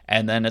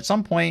 And then at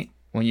some point,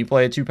 when you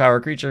play a 2-power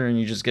creature and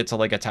you just get to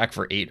like attack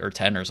for 8 or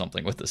 10 or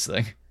something with this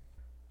thing.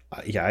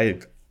 Yeah,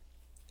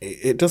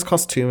 it does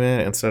cost 2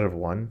 mana instead of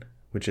 1,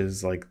 which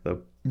is like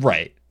the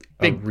right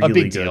a really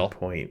big good deal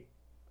point,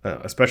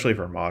 especially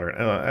for modern.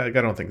 I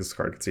don't think this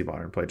card could see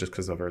modern play just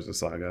because of Urza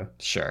Saga.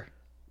 Sure,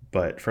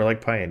 but for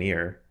like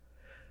Pioneer,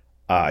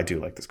 I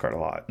do like this card a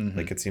lot. Mm-hmm.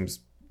 Like it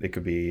seems it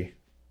could be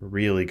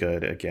really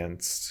good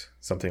against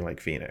something like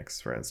Phoenix,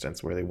 for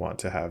instance, where they want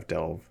to have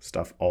Delve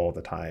stuff all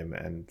the time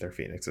and their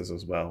Phoenixes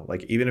as well.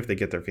 Like even if they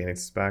get their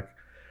Phoenixes back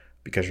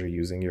because you're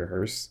using your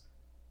Hearse,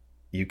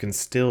 you can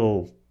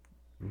still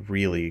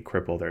really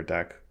cripple their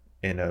deck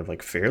in a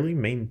like fairly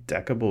main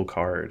deckable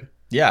card.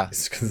 Yeah,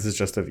 because it's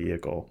just a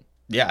vehicle.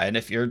 Yeah, and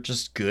if you're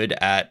just good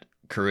at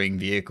crewing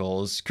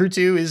vehicles, Crew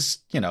 2 is,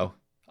 you know,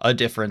 a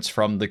difference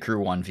from the Crew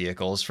 1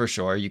 vehicles for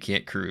sure. You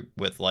can't crew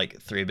with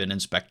like Thraben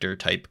Inspector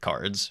type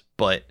cards,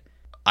 but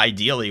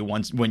ideally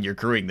when you're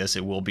crewing this,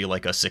 it will be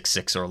like a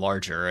 6/6 or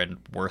larger and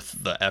worth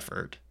the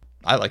effort.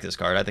 I like this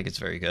card. I think it's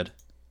very good.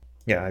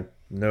 Yeah, I have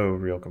no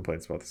real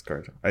complaints about this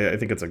card. I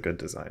think it's a good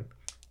design.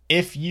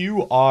 If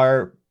you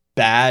are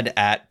bad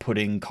at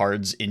putting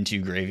cards into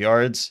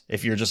graveyards,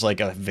 if you're just like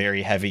a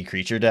very heavy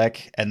creature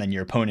deck and then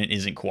your opponent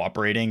isn't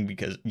cooperating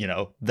because, you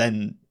know,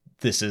 then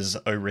this is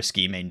a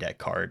risky main deck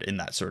card in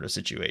that sort of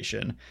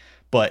situation.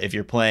 But if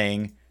you're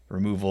playing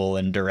removal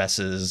and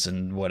duresses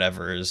and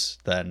whatever's,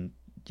 then,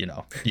 you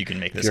know, you can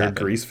make this happen. If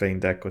you're a Greasefang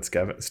deck with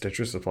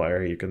Stitcher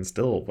Supplier, you can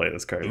still play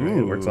this card. Ooh,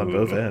 it works on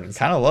both ends.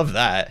 Kind of love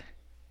that.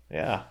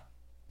 Yeah.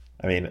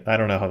 I mean, I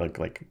don't know how to,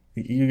 like,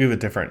 you give a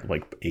different,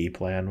 like, A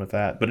plan with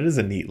that, but it is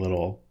a neat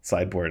little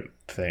sideboard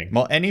thing.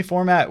 Well, any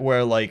format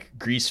where, like,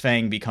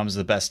 Greasefang becomes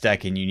the best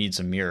deck and you need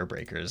some mirror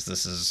breakers,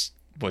 this is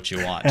what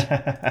you want.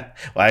 Well,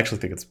 I actually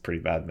think it's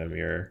pretty bad in the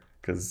mirror,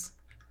 because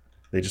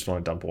they just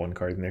want to dump one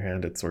card in their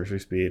hand at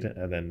sorcery speed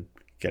and then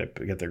get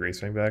their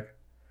Greasefang back.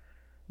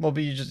 Well,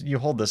 but you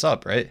hold this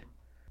up, right?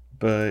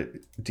 But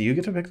do you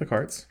get to pick the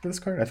cards for this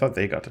card? I thought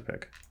they got to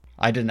pick.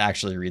 I didn't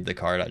actually read the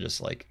card. I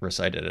just, like,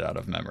 recited it out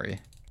of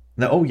memory.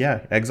 No, oh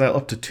yeah, exile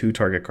up to 2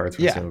 target cards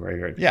from a single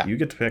graveyard. Yeah, you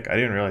get to pick. I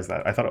didn't realize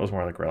that. I thought it was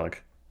more like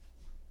Relic.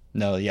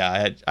 No,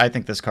 yeah, I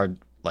think this card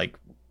like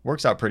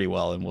works out pretty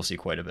well, and we'll see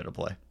quite a bit of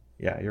play.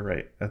 Yeah, you're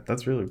right.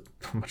 That's really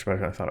much better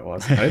than I thought it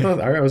was.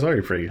 I was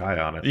already pretty high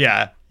on it.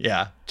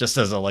 Yeah, just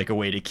as a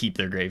way to keep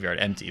their graveyard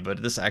empty.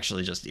 But this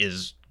actually just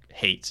is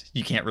hate.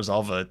 You can't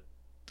resolve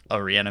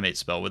a reanimate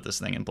spell with this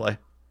thing in play.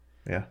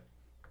 Yeah,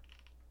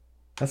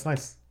 that's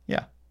nice.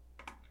 Yeah,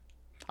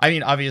 I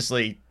mean,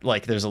 obviously,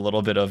 like there's a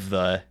little bit of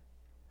the.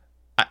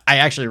 I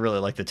actually really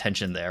like the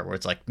tension there where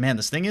it's like, man,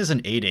 this thing is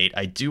an 8/8.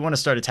 I do want to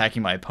start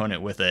attacking my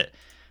opponent with it.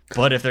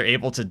 But if they're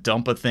able to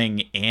dump a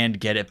thing and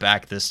get it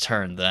back this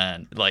turn,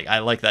 then like I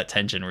like that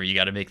tension where you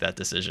got to make that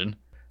decision.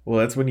 Well,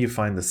 that's when you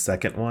find the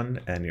second one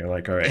and you're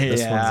like, all right,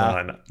 this one's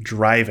on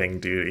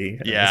driving duty.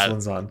 And this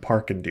one's on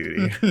parking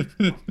duty.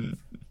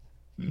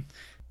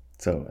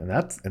 So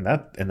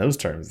in those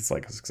terms, it's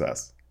like a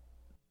success.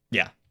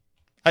 Yeah.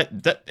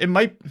 It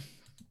might.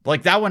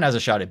 Like, that one has a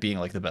shot at being,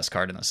 like, the best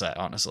card in the set,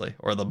 honestly.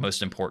 Or the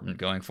most important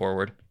going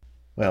forward.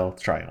 Well,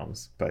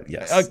 Triomes, but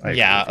yes.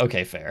 Yeah,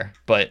 okay, fair.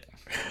 But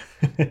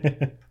but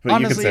honestly,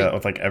 you could say that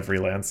with, like, every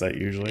land set,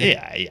 usually.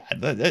 Yeah.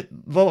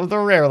 The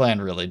rare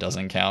land really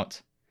doesn't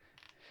count.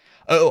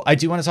 Oh, I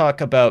do want to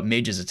talk about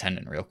Mage's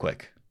Attendant real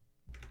quick.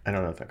 I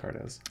don't know what that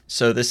card is.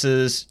 So this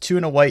is 2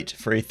 and a white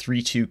for a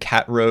 3/2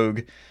 cat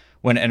rogue.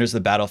 When it enters the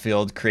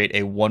battlefield, create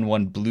a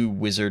 1/1 blue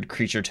wizard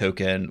creature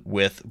token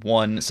with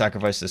 1,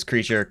 sacrifice this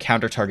creature,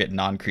 counter target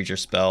non-creature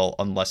spell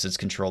unless its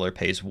controller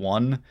pays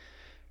 1.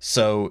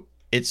 So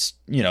it's,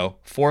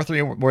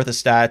 4/3 worth of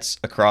stats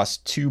across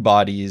 2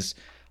 bodies.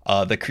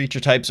 The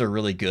creature types are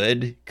really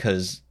good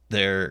because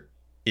they're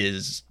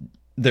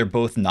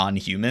both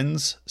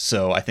non-humans.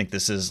 So I think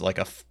this is like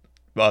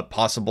a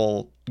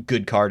possible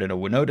good card in a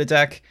Winota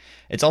deck.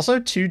 It's also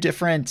 2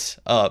 different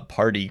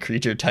party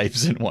creature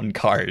types in one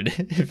card.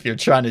 if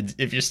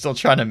you're still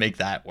trying to make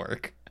that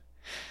work.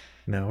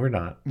 No, we're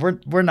not.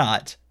 We're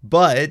not.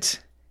 But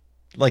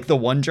like the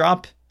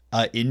 1-drop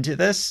into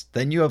this,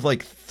 then you have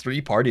like 3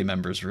 party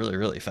members really,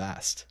 really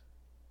fast.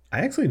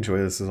 I actually enjoy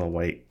this as a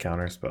white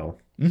counter spell.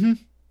 Mm-hmm.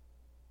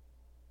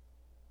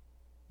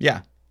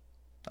 Yeah.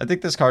 I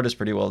think this card is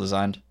pretty well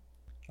designed.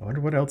 I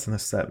wonder what else in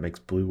this set makes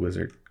blue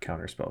wizard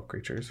counterspell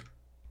creatures.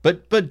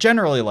 But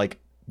generally, like,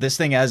 this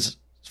thing has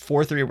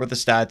 4/3 worth of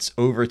stats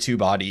over 2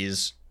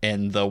 bodies,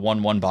 and the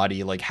 1/1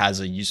 body like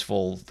has a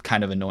useful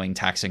kind of annoying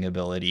taxing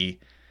ability.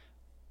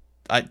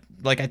 I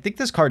think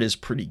this card is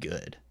pretty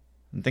good.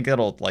 I think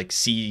that'll like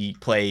see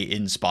play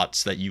in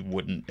spots that you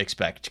wouldn't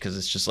expect because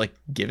it's just like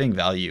giving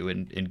value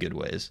in good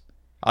ways.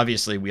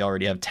 Obviously, we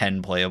already have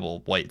 10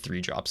 playable white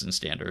 3-drops in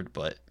standard,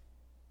 but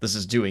this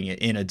is doing it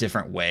in a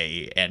different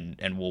way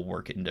and will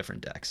work in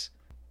different decks.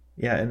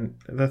 Yeah, and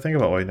the thing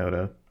about White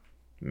Nota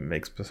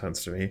makes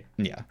sense to me.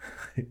 Yeah.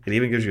 It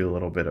even gives you a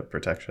little bit of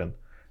protection.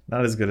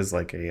 Not as good as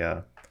like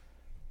a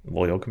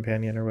loyal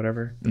companion or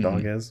whatever the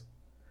dog is.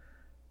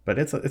 But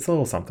it's a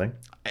little something.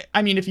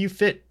 I mean, if you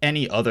fit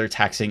any other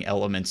taxing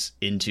elements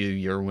into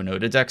your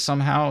Winota deck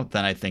somehow,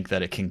 then I think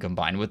that it can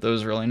combine with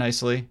those really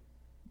nicely.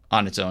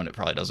 On its own, it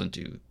probably doesn't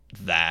do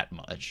that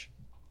much.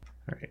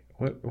 All right.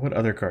 What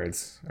other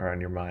cards are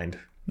on your mind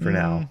for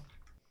now?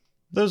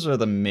 Those are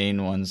the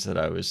main ones that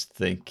I was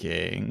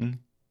thinking.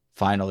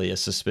 Finally, a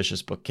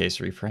Suspicious Bookcase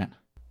reprint.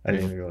 I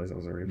didn't even realize that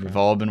was a reprint. We've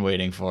all been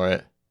waiting for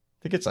it. I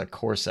think it's a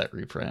core set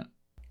reprint.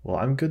 Well,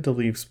 I'm good to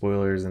leave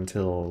spoilers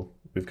until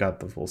we've got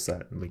the full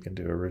set and we can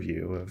do a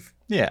review of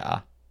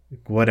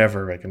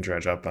whatever I can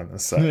dredge up on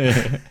this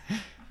set.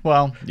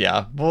 Well,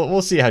 yeah,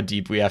 we'll see how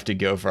deep we have to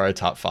go for our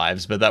top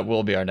 5s, but that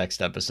will be our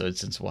next episode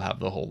since we'll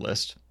have the whole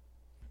list.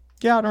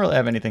 Yeah, I don't really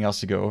have anything else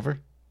to go over.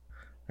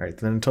 All right,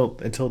 then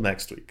until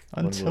next week.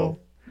 We'll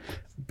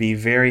be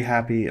very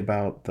happy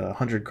about the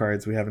 100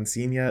 cards we haven't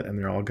seen yet, and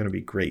they're all going to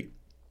be great.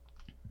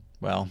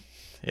 Well,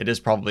 it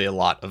is probably a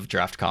lot of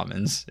draft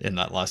commons in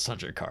that last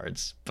 100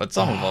 cards, but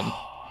some of them.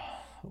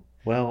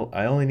 Well,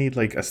 I only need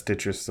like a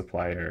Stitcher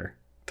Supplier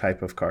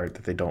type of card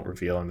that they don't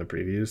reveal in the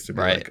previews to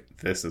be like,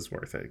 this is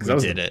worth it. We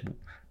did it.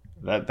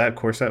 That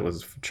core set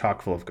was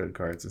chock full of good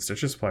cards, and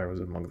Stitcher Supplier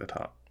was among the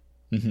top.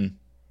 Mm-hmm.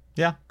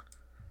 Yeah.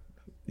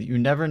 You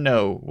never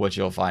know what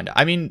you'll find.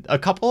 I mean, a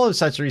couple of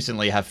sets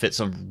recently have fit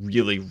some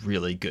really,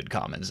 really good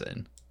commons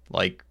in.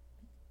 Like,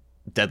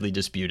 Deadly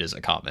Dispute is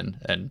a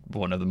common and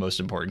one of the most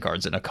important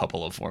cards in a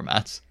couple of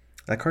formats.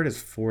 That card is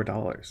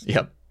 $4.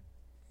 Yep.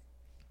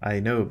 I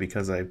know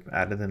because I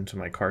added them to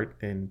my cart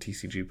in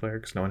TCG Player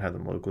because no one had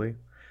them locally.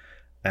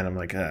 And I'm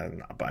like, I'm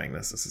not buying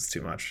this. This is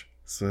too much.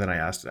 So then I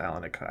asked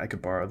Alan if I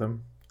could borrow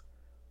them.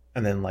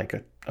 And then like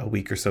a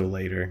week or so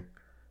later,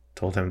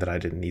 told him that I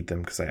didn't need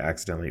them because I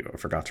accidentally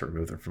forgot to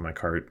remove them from my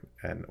cart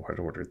and had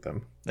ordered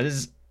them. That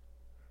is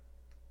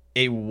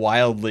a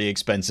wildly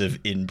expensive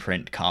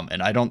in-print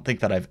common. I don't think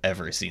that I've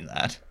ever seen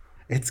that.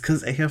 It's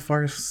because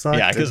AFR sucked.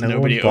 Yeah, because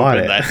nobody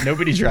opened that.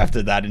 Nobody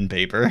drafted that in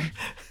paper.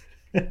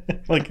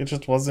 Like, it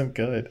just wasn't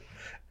good.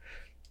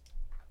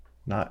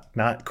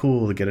 Not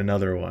cool to get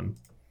another one.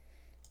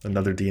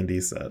 Another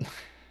D&D set.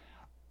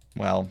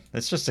 Well,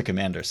 it's just a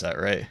commander set,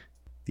 right?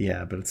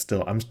 Yeah, but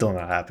I'm still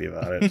not happy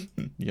about it.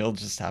 You'll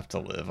just have to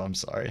live. I'm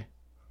sorry.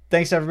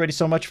 Thanks everybody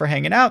so much for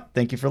hanging out.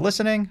 Thank you for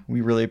listening. We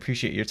really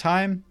appreciate your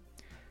time.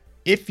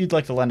 If you'd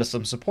like to lend us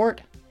some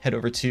support, head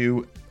over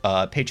to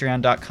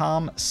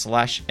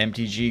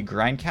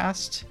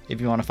patreon.com/mtggrindcast. If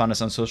you want to find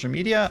us on social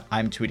media,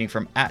 I'm tweeting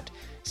from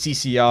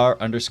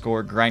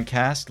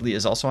 @CCR_grindcast. Lee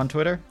is also on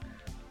Twitter.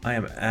 I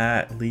am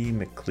 @Lee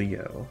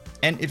McLeo.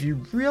 And if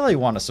you really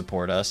want to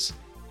support us,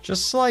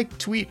 just like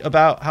tweet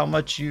about how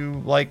much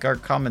you like our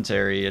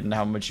commentary and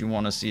how much you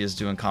want to see us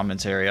doing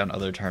commentary on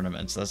other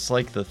tournaments. That's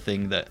like the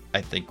thing that I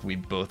think we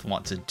both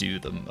want to do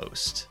the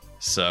most.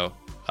 So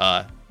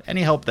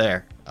any help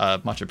there,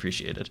 much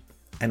appreciated.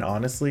 And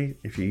honestly,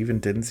 if you even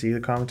didn't see the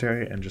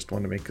commentary and just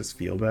want to make us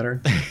feel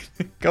better,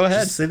 go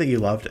ahead. Just say that you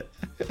loved it.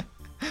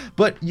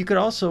 But you could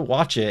also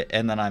watch it,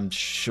 and then I'm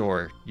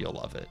sure you'll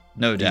love it.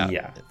 No doubt.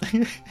 Yeah.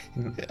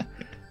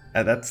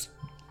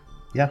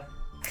 Yeah.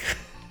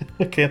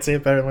 I can't say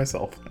it better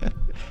myself.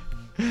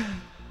 All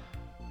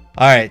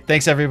right.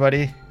 Thanks,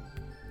 everybody.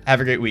 Have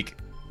a great week.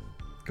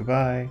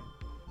 Goodbye.